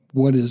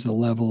 what is the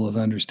level of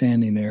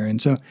understanding there?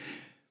 And so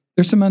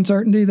there's some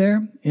uncertainty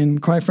there.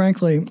 And quite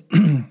frankly,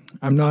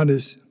 I'm not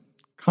as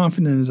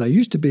confident as I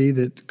used to be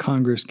that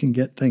Congress can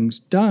get things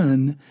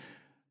done.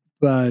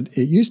 But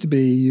it used to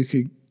be you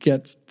could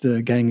get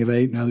the Gang of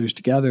Eight and others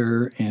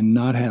together and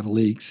not have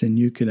leaks, and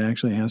you could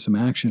actually have some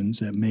actions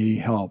that may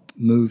help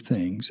move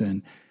things.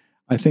 And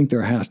I think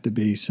there has to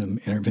be some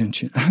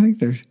intervention. I think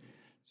there's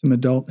some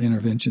adult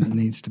intervention that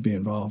needs to be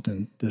involved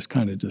in this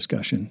kind of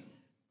discussion.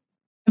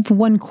 I have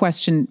one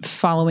question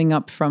following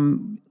up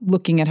from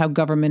looking at how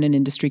government and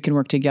industry can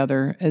work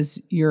together.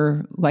 As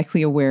you're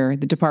likely aware,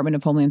 the Department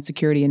of Homeland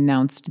Security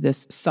announced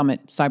this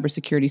summit,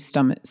 cybersecurity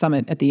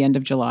summit at the end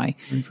of July.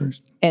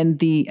 31st. And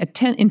the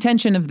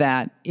intention of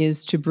that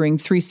is to bring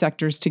three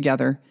sectors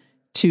together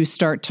to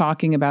start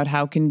talking about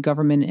how can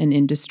government and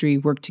industry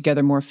work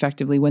together more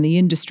effectively when the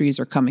industries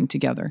are coming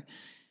together.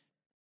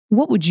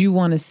 What would you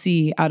want to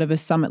see out of a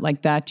summit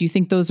like that? Do you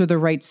think those are the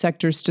right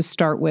sectors to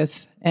start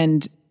with?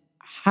 And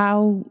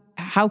how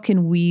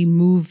can we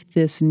move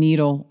this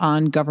needle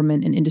on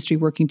government and industry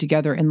working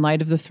together in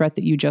light of the threat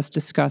that you just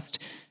discussed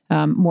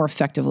more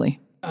effectively?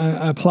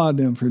 I applaud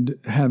them for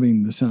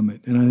having the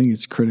summit, and I think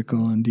it's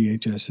critical, and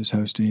DHS is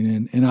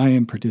hosting, and I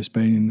am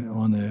participating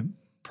on a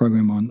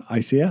program on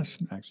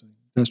ICS, actually,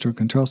 Industrial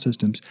Control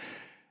Systems.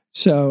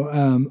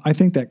 So I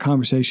think that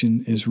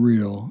conversation is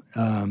real.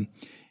 And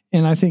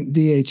I think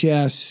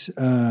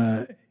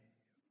DHS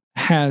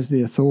has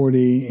the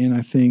authority and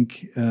I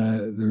think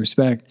the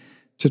respect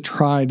to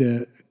try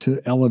to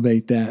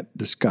elevate that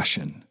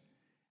discussion.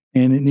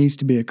 And it needs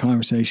to be a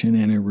conversation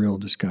and a real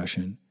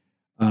discussion.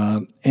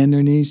 And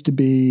there needs to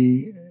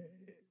be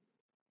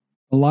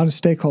a lot of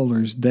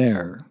stakeholders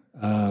there.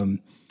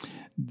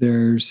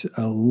 There's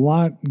a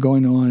lot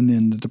going on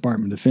in the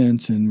Department of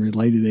Defense and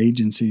related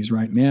agencies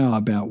right now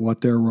about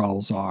what their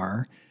roles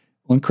are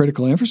on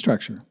critical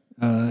infrastructure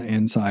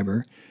and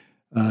cyber,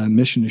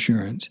 mission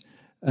assurance.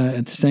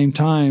 At the same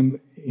time,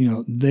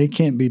 they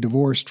can't be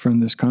divorced from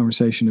this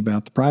conversation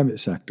about the private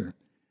sector.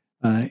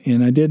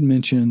 And I did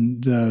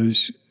mention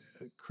those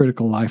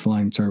critical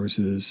lifeline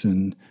services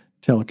and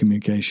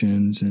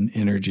telecommunications and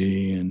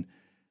energy and,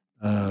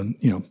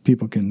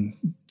 people can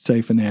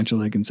say financial,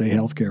 they can say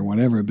healthcare,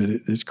 whatever, but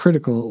it's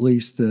critical, at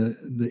least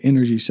the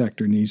energy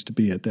sector needs to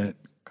be at that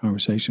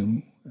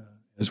conversation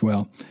as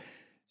well.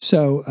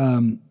 So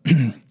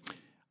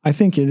I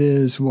think it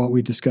is what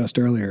we discussed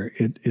earlier.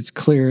 It's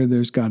clear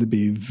there's got to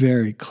be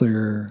very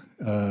clear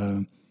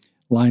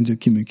lines of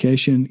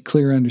communication,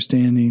 clear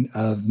understanding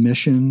of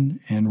mission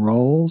and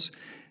roles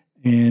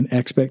and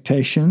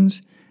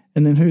expectations,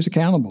 and then who's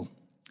accountable.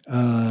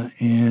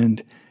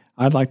 And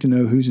I'd like to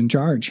know who's in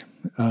charge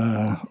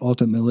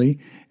ultimately.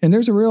 And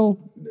there's a real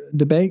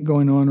debate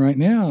going on right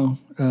now.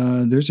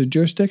 There's a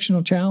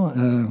jurisdictional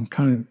challenge,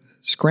 kind of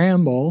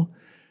scramble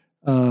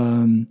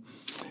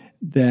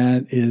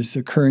that is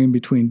occurring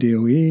between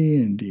DOE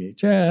and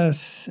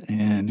DHS,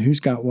 and who's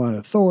got what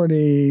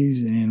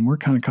authorities, and we're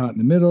kind of caught in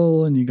the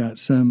middle, and you got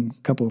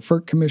couple of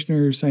FERC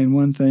commissioners saying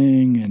one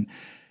thing, and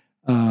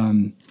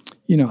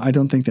I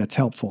don't think that's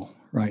helpful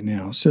right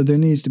now. So there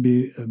needs to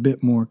be a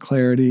bit more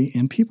clarity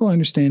and people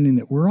understanding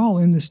that we're all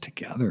in this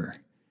together.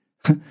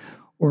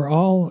 We're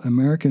all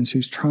Americans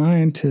who's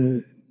trying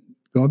to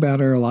go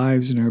about our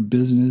lives and our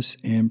business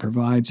and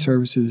provide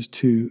services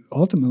to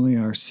ultimately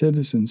our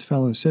citizens,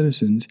 fellow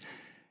citizens.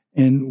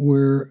 And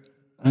we're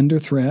under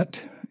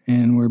threat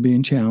and we're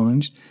being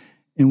challenged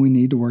and we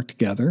need to work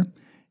together.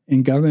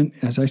 And government,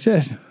 as I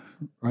said,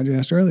 Roger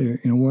asked earlier,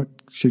 what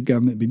should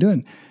government be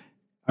doing?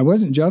 I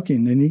wasn't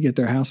joking. They need to get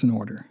their house in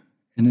order.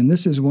 And then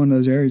this is one of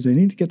those areas they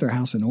need to get their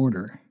house in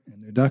order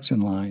and their ducks in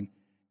line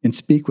and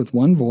speak with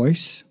one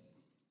voice,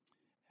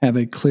 have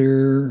a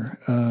clear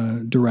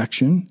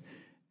direction,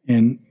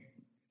 and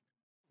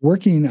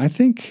working, I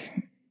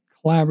think,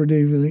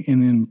 collaboratively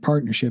and in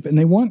partnership. And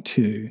they want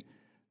to,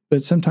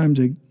 but sometimes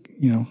they,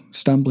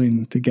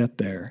 stumbling to get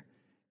there.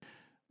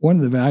 One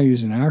of the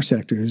values in our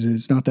sector is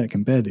it's not that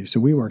competitive, so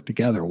we work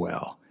together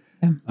well.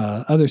 Yeah.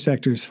 Other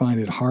sectors find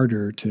it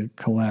harder to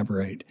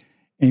collaborate.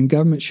 And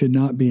government should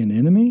not be an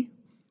enemy,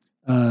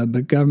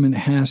 but government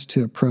has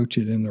to approach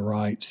it in the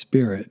right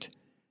spirit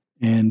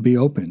and be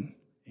open.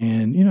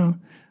 And,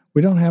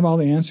 we don't have all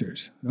the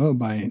answers.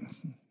 By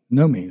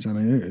no means. I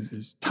mean,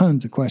 there's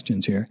tons of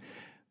questions here.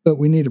 But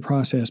we need a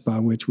process by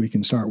which we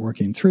can start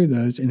working through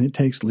those, and it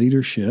takes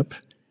leadership.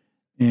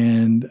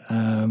 And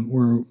I'm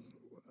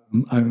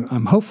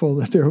hopeful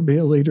that there will be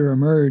a leader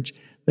emerge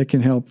that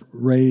can help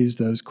raise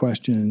those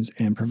questions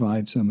and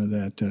provide some of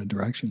that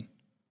direction.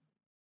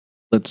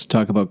 Let's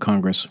talk about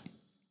Congress.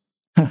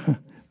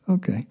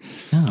 Okay.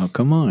 Oh,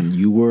 come on.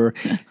 You were...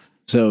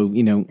 So,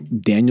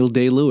 Daniel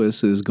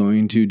Day-Lewis is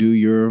going to do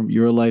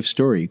your life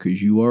story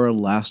because you are a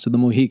last of the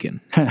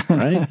Mohican,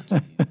 right?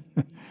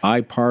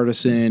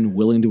 Bipartisan,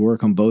 willing to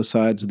work on both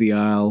sides of the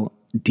aisle,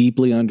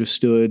 deeply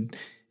understood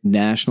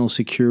national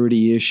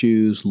security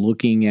issues,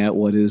 looking at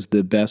what is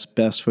the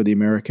best for the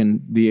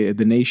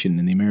nation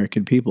and the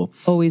American people.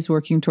 Always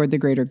working toward the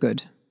greater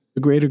good.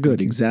 The greater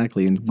good,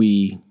 exactly. And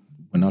we're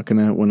not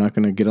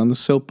gonna get on the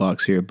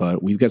soapbox here,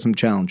 but we've got some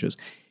challenges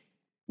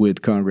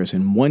with Congress.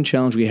 And one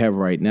challenge we have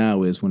right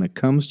now is when it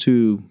comes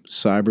to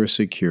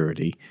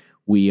cybersecurity,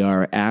 we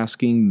are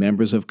asking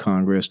members of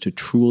Congress to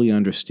truly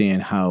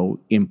understand how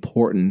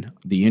important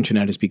the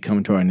internet has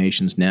become to our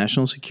nation's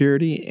national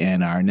security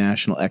and our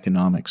national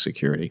economic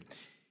security.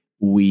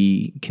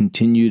 We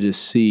continue to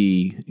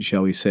see,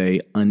 shall we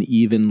say,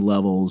 uneven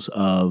levels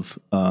of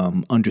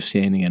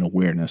understanding and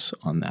awareness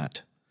on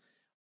that.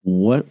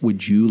 What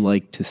would you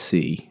like to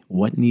see?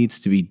 What needs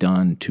to be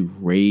done to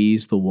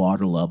raise the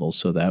water level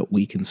so that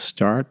we can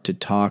start to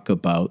talk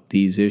about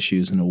these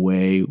issues in a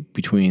way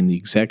between the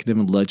executive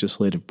and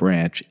legislative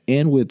branch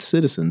and with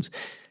citizens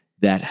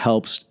that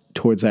helps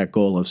towards that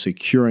goal of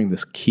securing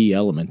this key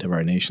element of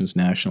our nation's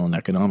national and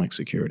economic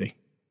security?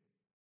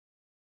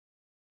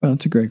 Well,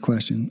 it's a great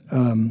question.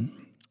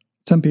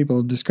 Some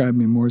people describe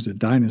me more as a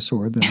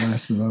dinosaur than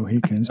Last of the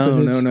Mohicans.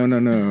 Oh,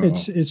 no.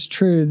 It's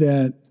true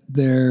that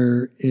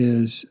there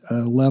is a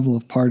level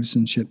of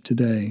partisanship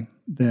today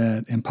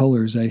and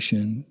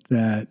polarization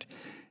that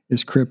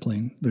is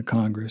crippling the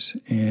Congress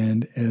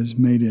and has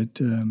made it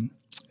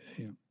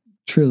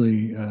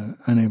truly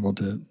unable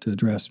to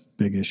address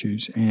big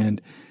issues.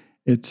 And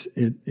it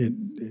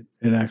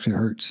actually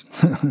hurts.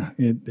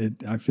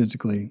 I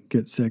physically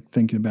get sick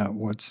thinking about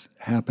what's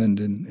happened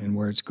and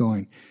where it's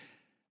going.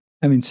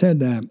 Having said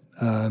that,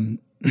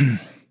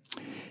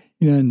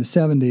 in the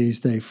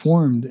 70s, they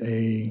formed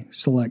a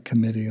select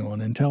committee on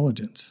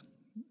intelligence.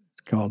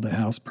 It's called the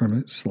House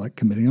Permanent Select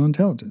Committee on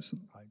Intelligence.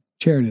 I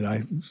chaired it.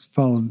 I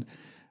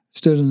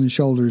stood on the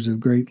shoulders of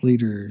great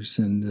leaders,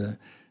 and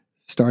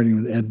starting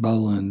with Ed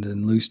Boland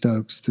and Lou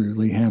Stokes through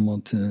Lee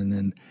Hamilton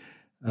and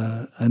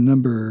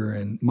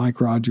and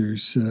Mike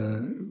Rogers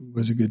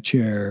was a good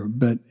chair.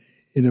 But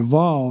it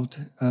evolved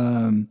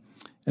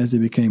as they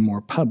became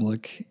more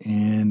public,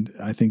 and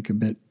I think a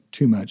bit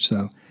too much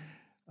so.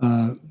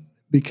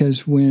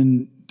 Because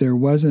when there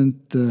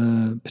wasn't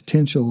the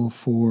potential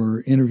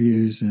for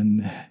interviews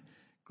and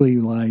glee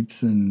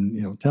lights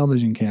and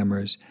television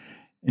cameras,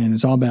 and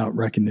it's all about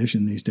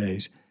recognition these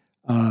days,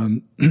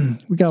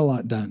 we got a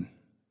lot done.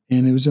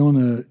 And it was on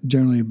a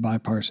generally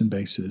bipartisan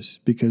basis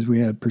because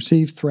we had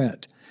perceived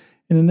threat.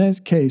 And in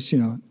that case,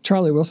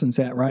 Charlie Wilson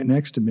sat right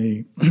next to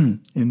me.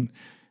 And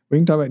we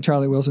can talk about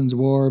Charlie Wilson's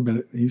war,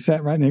 but he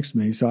sat right next to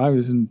me. So I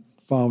was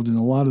involved in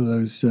a lot of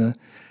those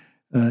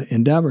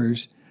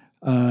endeavors.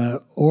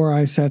 Or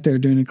I sat there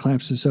during the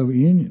collapse of the Soviet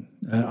Union.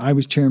 I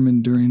was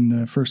chairman during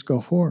the first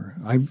Gulf War.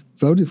 I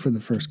voted for the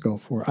first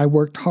Gulf War. I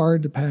worked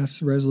hard to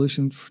pass a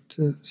resolution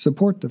to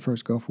support the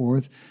first Gulf War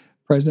with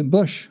President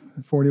Bush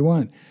in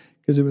 1941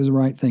 because it was the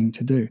right thing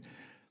to do.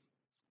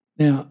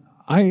 Now,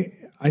 I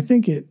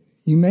think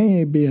you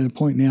may be at a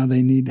point now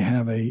they need to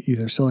have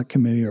either select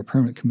committee or a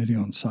permanent committee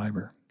on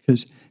cyber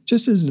because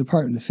just as the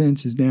Department of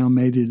Defense has now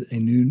made it a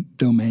new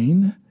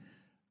domain,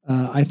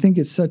 I think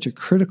it's such a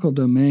critical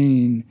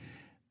domain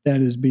that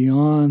is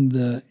beyond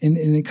and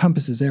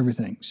encompasses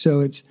everything.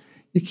 So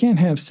you can't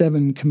have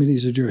 7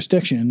 committees of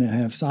jurisdiction that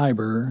have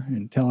cyber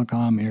and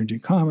telecom, energy,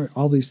 commerce,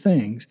 all these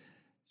things.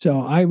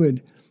 So I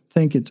would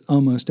think it's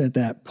almost at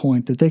that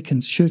point that they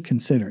should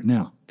consider.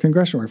 Now,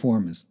 congressional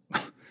reform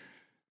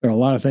there are a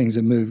lot of things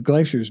that move.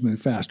 Glaciers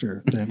move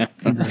faster than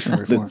congressional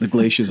reform. The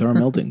glaciers are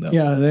melting, though.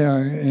 Yeah, they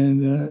are.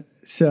 And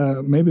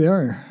so maybe they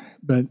are,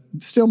 but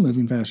still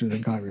moving faster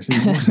than Congress.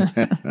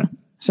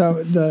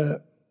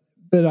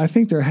 But I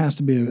think there has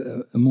to be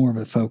a more of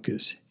a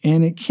focus.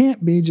 And it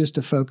can't be just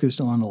a focus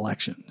on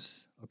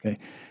elections, okay?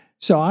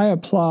 So I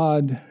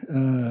applaud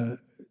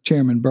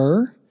Chairman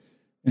Burr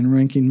and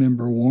Ranking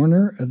Member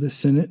Warner of the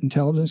Senate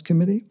Intelligence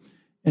Committee.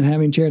 And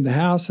having chaired the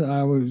House,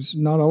 I was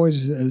not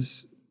always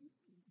as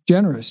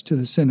generous to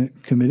the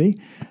Senate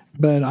committee.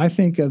 But I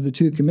think of the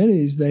two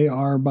committees, they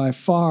are by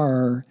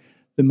far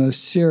the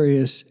most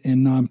serious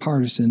and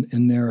nonpartisan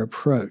in their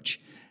approach.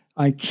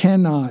 I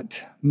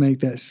cannot make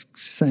that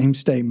same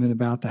statement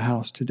about the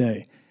House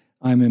today.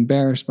 I'm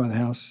embarrassed by the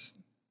House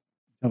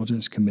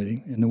Intelligence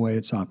Committee and the way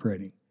it's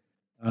operating.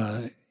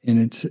 And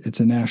it's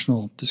a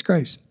national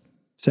disgrace.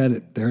 Said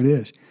it. There it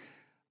is.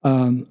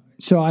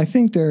 So I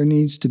think there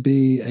needs to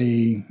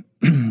be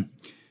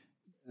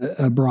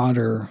a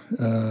broader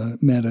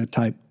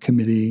meta-type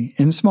committee,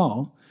 and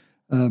small,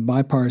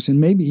 bipartisan,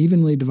 maybe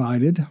evenly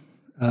divided,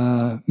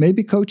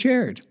 maybe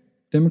co-chaired.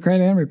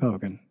 Democrat and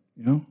Republican,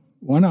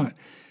 why not?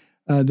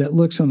 That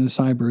looks on the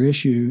cyber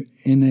issue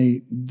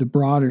in the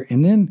broader,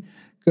 and then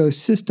go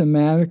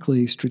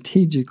systematically,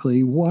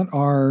 strategically, what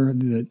are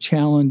the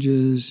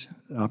challenges,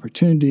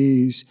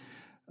 opportunities,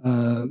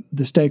 the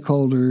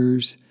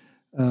stakeholders,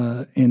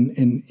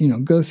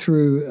 and go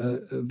through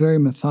a very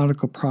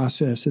methodical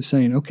process of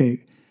saying,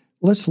 okay,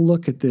 let's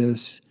look at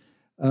this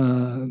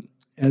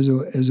as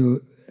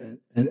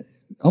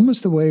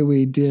almost the way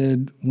we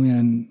did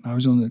when I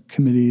was on the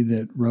committee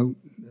that wrote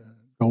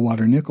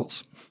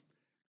Goldwater-Nichols,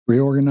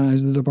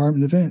 reorganized the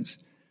Department of Defense.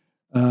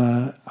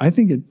 I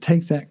think it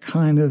takes that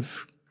kind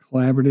of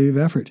collaborative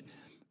effort.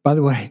 By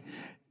the way,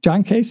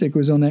 John Kasich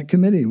was on that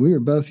committee. We were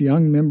both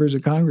young members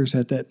of Congress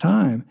at that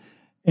time,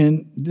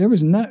 and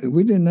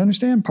we didn't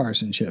understand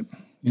partisanship.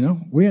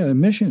 We had a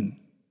mission.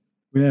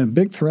 We had a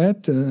big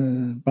threat,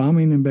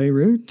 bombing in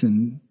Beirut,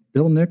 and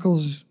Bill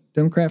Nichols,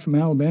 Democrat from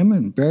Alabama,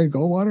 and Barry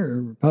Goldwater,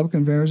 a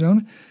Republican from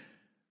Arizona.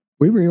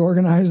 We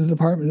reorganized the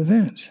Department of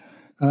Defense.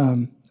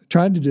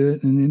 Tried to do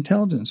it in the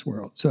intelligence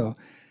world. So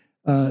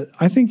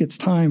I think it's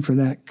time for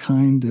that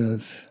kind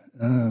of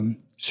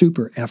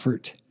super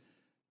effort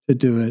to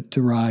do it,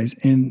 to rise.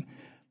 And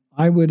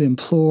I would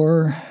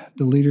implore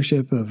the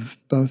leadership of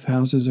both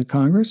houses of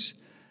Congress,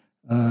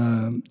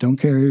 don't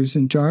care who's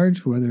in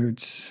charge, whether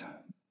it's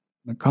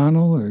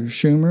McConnell or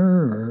Schumer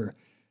or,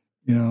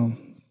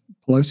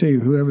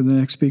 Pelosi, whoever the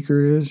next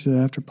speaker is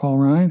after Paul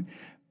Ryan,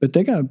 but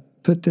they got to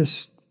put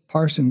this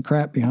partisan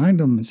crap behind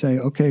them and say,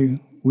 okay,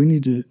 we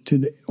need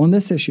to on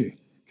this issue,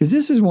 because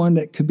this is one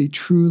that could be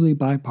truly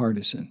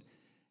bipartisan.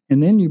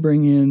 And then you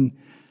bring in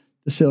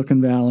the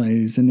Silicon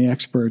Valleys and the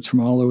experts from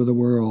all over the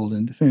world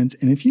in defense.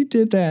 And if you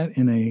did that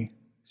in a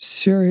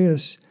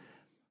serious,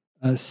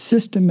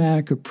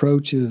 systematic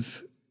approach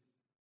of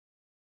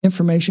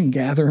information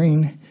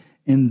gathering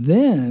and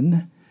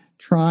then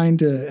trying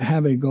to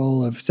have a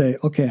goal of say,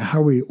 okay,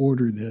 how we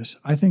order this,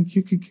 I think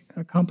you could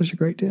accomplish a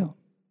great deal.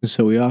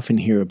 So we often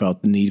hear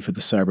about the need for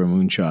the cyber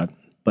moonshot.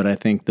 But I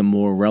think the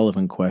more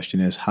relevant question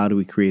is, how do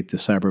we create the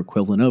cyber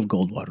equivalent of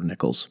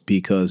Goldwater-Nichols?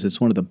 Because it's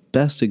one of the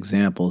best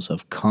examples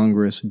of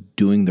Congress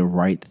doing the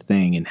right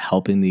thing and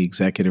helping the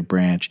executive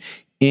branch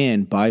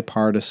in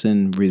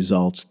bipartisan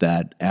results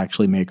that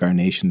actually make our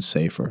nation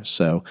safer.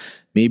 So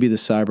maybe the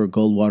cyber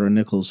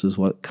Goldwater-Nichols is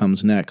what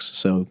comes next.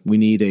 So we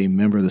need a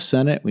member of the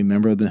Senate, a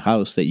member of the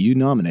House that you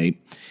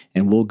nominate,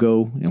 and we'll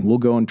go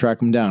and track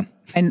them down.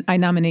 And I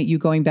nominate you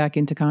going back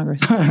into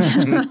Congress.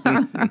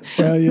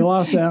 Well, you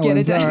lost that Get one.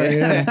 it done. Sorry.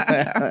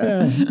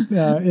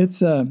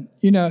 Yeah.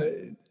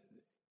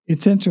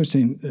 It's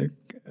interesting.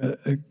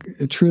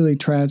 A truly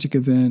tragic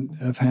event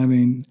of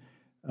having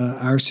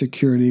our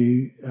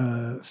security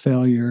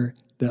failure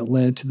that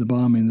led to the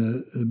bombing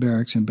of the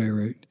barracks in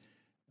Beirut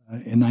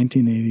in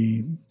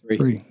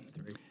 1983.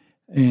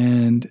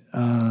 And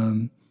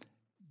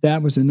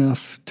that was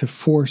enough to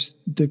force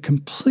the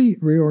complete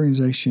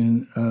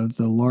reorganization of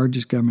the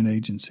largest government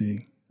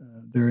agency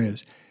there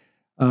is.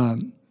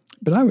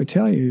 But I would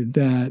tell you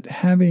that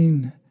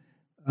having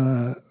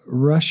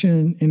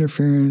Russian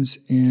interference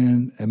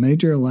in a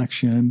major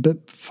election,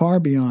 but far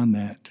beyond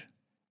that,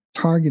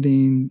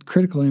 targeting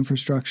critical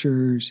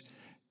infrastructures,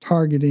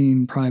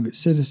 targeting private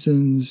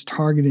citizens,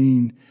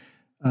 targeting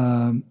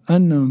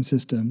unknown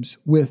systems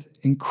with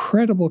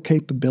incredible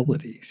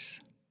capabilities,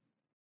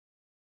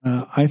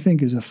 I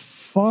think is a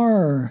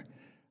far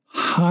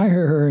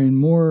higher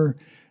and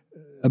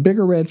a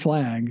bigger red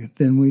flag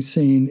than we've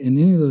seen in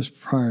any of those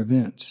prior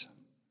events.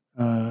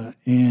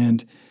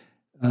 And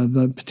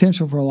the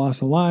potential for a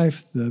loss of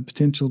life, the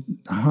potential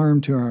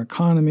harm to our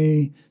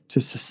economy, to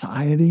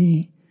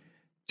society,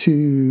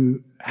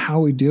 to how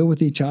we deal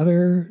with each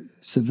other,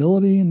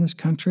 civility in this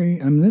country.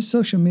 I mean, this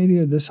social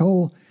media,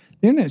 the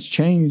internet's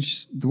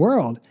changed the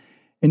world.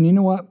 And you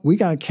know what? We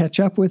got to catch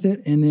up with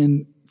it and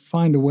then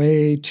find a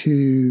way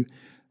to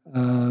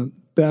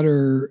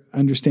better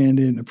understand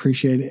it and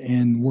appreciate it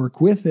and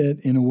work with it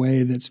in a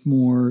way that's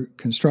more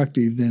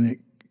constructive than it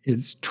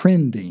is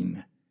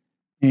trending.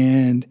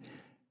 And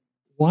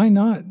why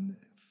not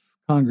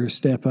Congress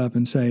step up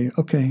and say,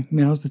 okay,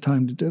 now's the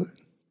time to do it?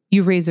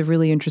 You raise a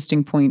really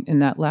interesting point in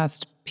that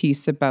last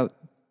piece about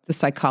the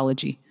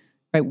psychology,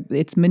 right?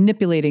 It's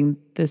manipulating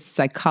the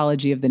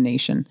psychology of the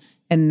nation,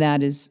 and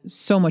that is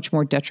so much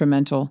more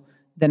detrimental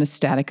than a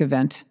static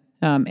event.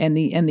 And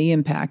the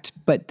impact,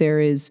 but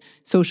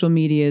social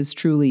media is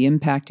truly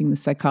impacting the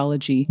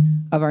psychology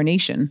of our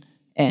nation.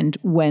 And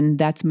when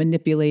that's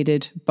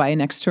manipulated by an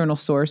external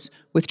source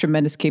with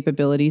tremendous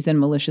capabilities and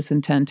malicious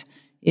intent,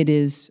 it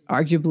is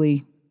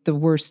arguably the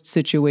worst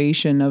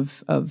situation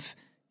of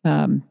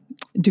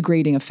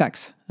degrading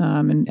effects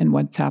and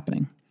what's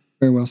happening.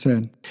 Very well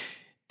said.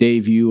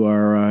 Dave, you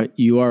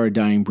are a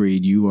dying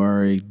breed. You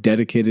are a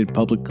dedicated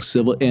public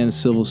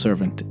civil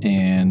servant,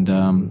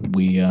 and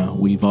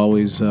we've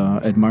always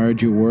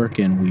admired your work,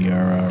 and we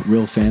are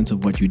real fans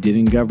of what you did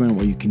in government,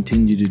 what you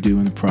continue to do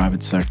in the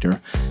private sector.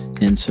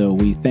 And so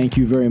we thank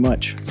you very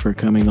much for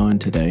coming on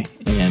today,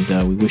 and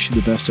we wish you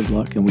the best of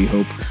luck, and we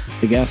hope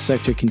the gas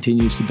sector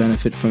continues to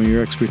benefit from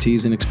your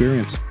expertise and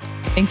experience.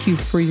 Thank you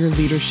for your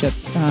leadership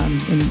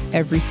in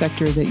every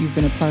sector that you've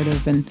been a part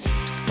of. And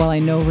while I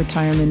know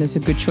retirement is a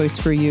good choice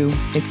for you,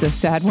 it's a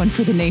sad one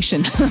for the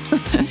nation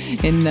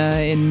in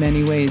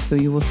many ways. So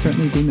you will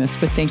certainly be missed.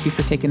 But thank you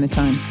for taking the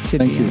time to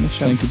be on the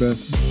show. Thank you both.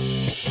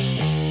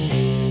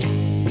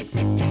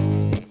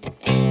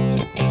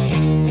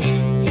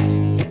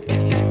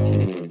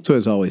 So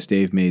as always,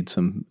 Dave made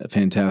some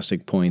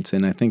fantastic points.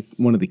 And I think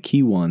one of the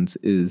key ones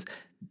is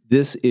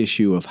this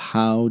issue of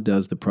how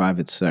does the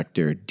private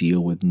sector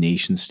deal with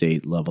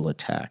nation-state level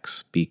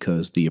attacks,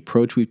 because the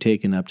approach we've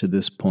taken up to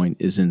this point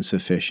is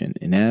insufficient.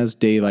 And as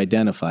Dave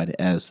identified,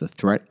 as the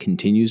threat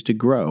continues to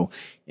grow,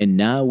 and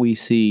now we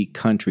see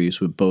countries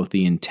with both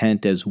the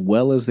intent as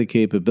well as the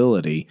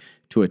capability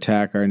to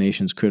attack our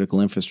nation's critical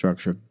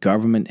infrastructure,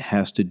 government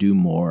has to do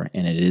more,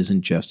 and it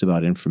isn't just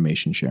about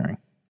information sharing.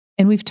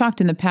 And we've talked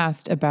in the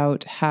past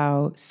about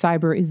how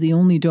cyber is the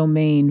only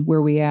domain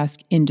where we ask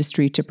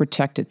industry to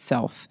protect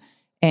itself.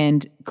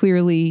 And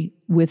clearly,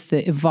 with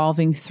the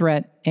evolving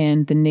threat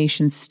and the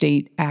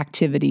nation-state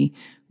activity,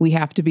 we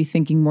have to be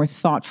thinking more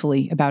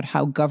thoughtfully about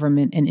how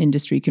government and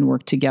industry can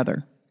work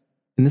together.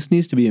 And this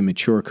needs to be a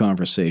mature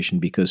conversation,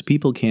 because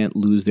people can't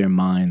lose their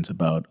minds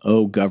about,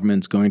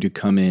 government's going to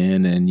come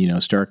in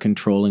and, start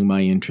controlling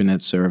my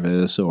internet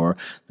service, or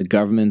the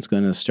government's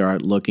going to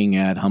start looking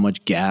at how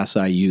much gas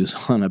I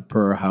use on a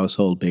per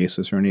household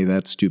basis, or any of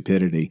that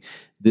stupidity.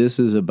 This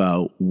is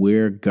about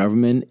where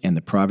government and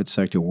the private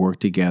sector work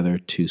together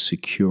to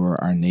secure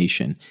our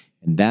nation.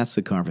 And that's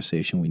the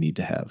conversation we need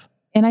to have.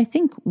 And I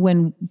think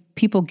when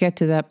people get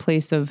to that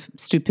place of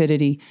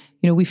stupidity,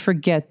 we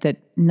forget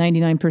that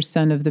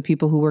 99% of the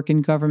people who work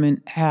in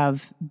government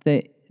have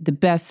the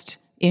best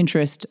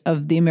interest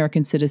of the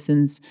American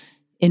citizens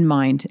in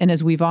mind. And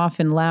as we've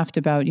often laughed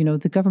about,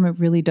 the government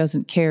really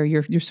doesn't care.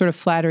 You're sort of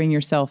flattering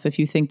yourself if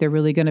you think they're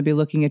really going to be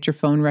looking at your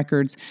phone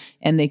records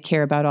and they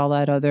care about all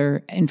that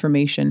other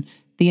information.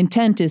 The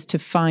intent is to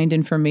find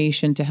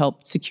information to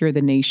help secure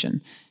the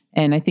nation.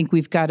 And I think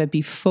we've got to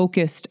be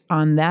focused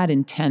on that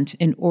intent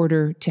in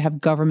order to have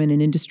government and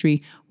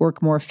industry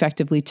work more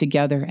effectively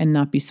together and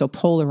not be so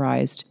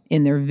polarized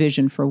in their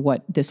vision for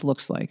what this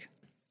looks like.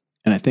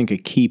 And I think a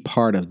key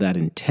part of that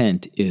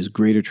intent is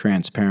greater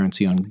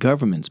transparency on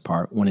government's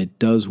part when it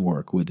does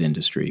work with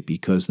industry,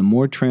 because the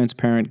more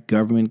transparent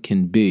government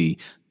can be,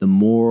 the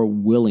more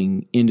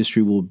willing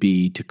industry will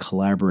be to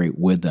collaborate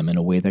with them in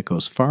a way that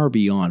goes far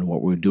beyond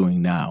what we're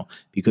doing now.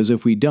 Because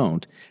if we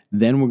don't,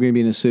 then we're going to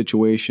be in a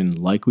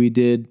situation like we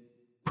did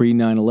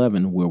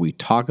pre-9/11, where we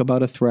talk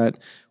about a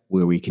threat,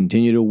 where we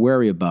continue to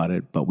worry about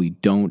it, but we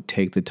don't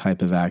take the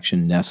type of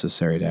action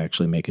necessary to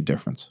actually make a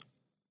difference.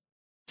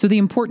 So the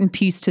important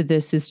piece to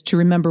this is to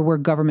remember where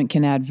government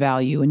can add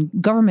value. And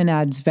government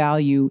adds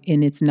value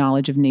in its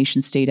knowledge of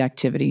nation-state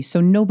activity.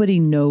 So nobody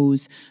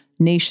knows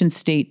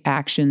nation-state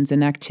actions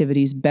and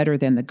activities better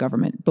than the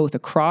government, both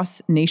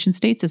across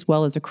nation-states as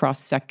well as across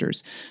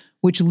sectors,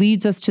 which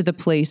leads us to the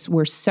place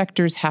where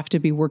sectors have to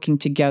be working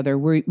together.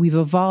 We've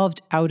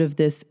evolved out of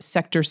this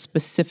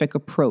sector-specific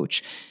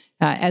approach.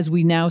 As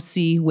we now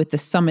see with the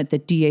summit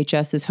that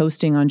DHS is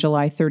hosting on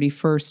July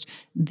 31st,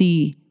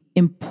 the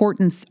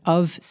importance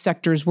of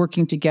sectors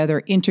working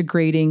together,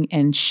 integrating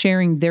and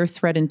sharing their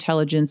threat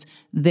intelligence,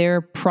 their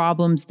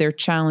problems, their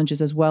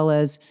challenges, as well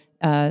as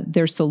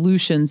their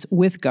solutions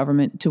with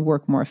government to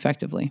work more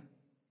effectively.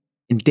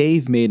 And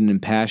Dave made an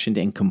impassioned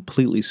and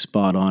completely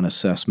spot-on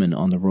assessment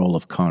on the role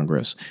of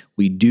Congress.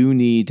 We do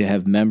need to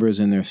have members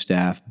and their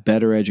staff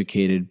better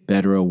educated,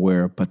 better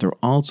aware, but there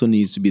also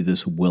needs to be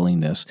this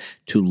willingness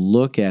to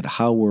look at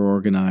how we're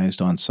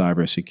organized on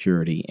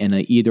cybersecurity and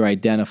either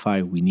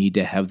identify we need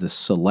to have this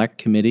select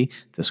committee,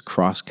 this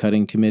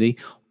cross-cutting committee,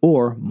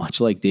 or,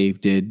 much like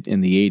Dave did in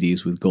the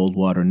 80s with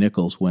Goldwater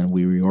Nichols when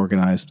we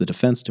reorganized the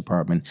Defense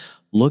Department,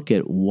 look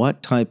at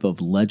what type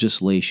of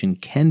legislation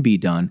can be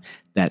done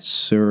that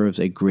serves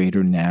a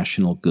greater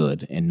national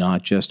good and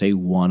not just a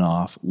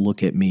one-off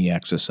look-at-me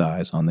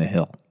exercise on the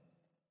Hill.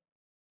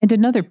 And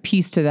another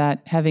piece to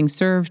that, having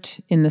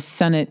served in the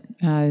Senate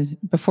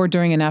before,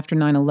 during, and after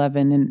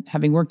 9/11, and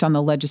having worked on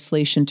the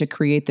legislation to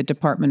create the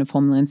Department of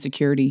Homeland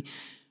Security,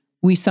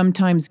 we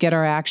sometimes get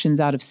our actions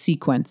out of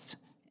sequence.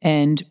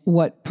 And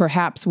what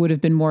perhaps would have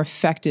been more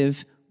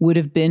effective would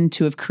have been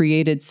to have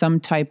created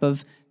some type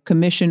of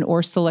commission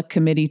or select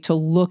committee to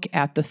look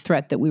at the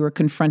threat that we were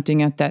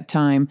confronting at that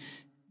time,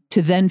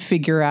 to then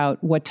figure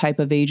out what type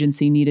of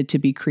agency needed to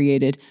be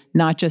created,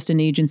 not just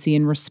an agency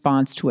in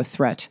response to a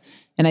threat.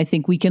 And I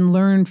think we can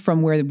learn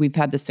from where we've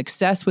had the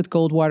success with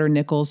Goldwater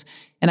Nichols.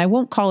 And I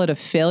won't call it a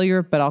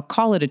failure, but I'll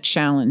call it a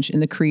challenge in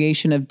the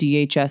creation of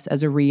DHS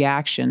as a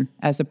reaction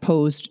as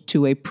opposed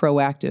to a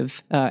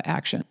proactive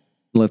action.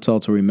 Let's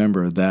also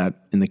remember that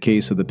in the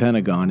case of the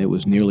Pentagon, it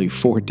was nearly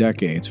 4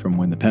 decades from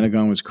when the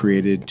Pentagon was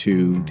created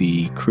to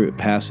the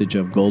passage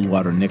of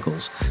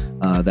Goldwater-Nichols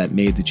that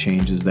made the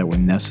changes that were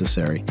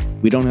necessary.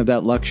 We don't have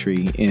that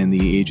luxury in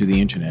the age of the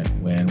internet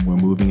when we're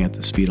moving at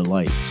the speed of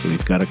light, so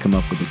we've got to come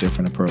up with a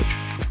different approach.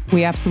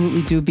 We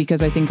absolutely do,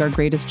 because I think our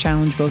greatest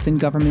challenge both in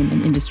government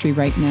and industry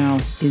right now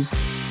is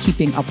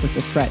keeping up with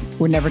the threat.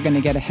 We're never going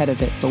to get ahead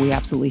of it, but we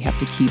absolutely have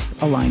to keep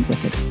aligned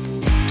with it.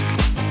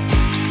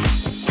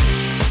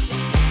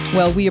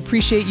 Well, we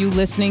appreciate you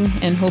listening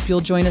and hope you'll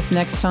join us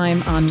next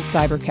time on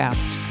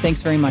Cybercast.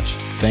 Thanks very much.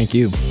 Thank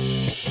you.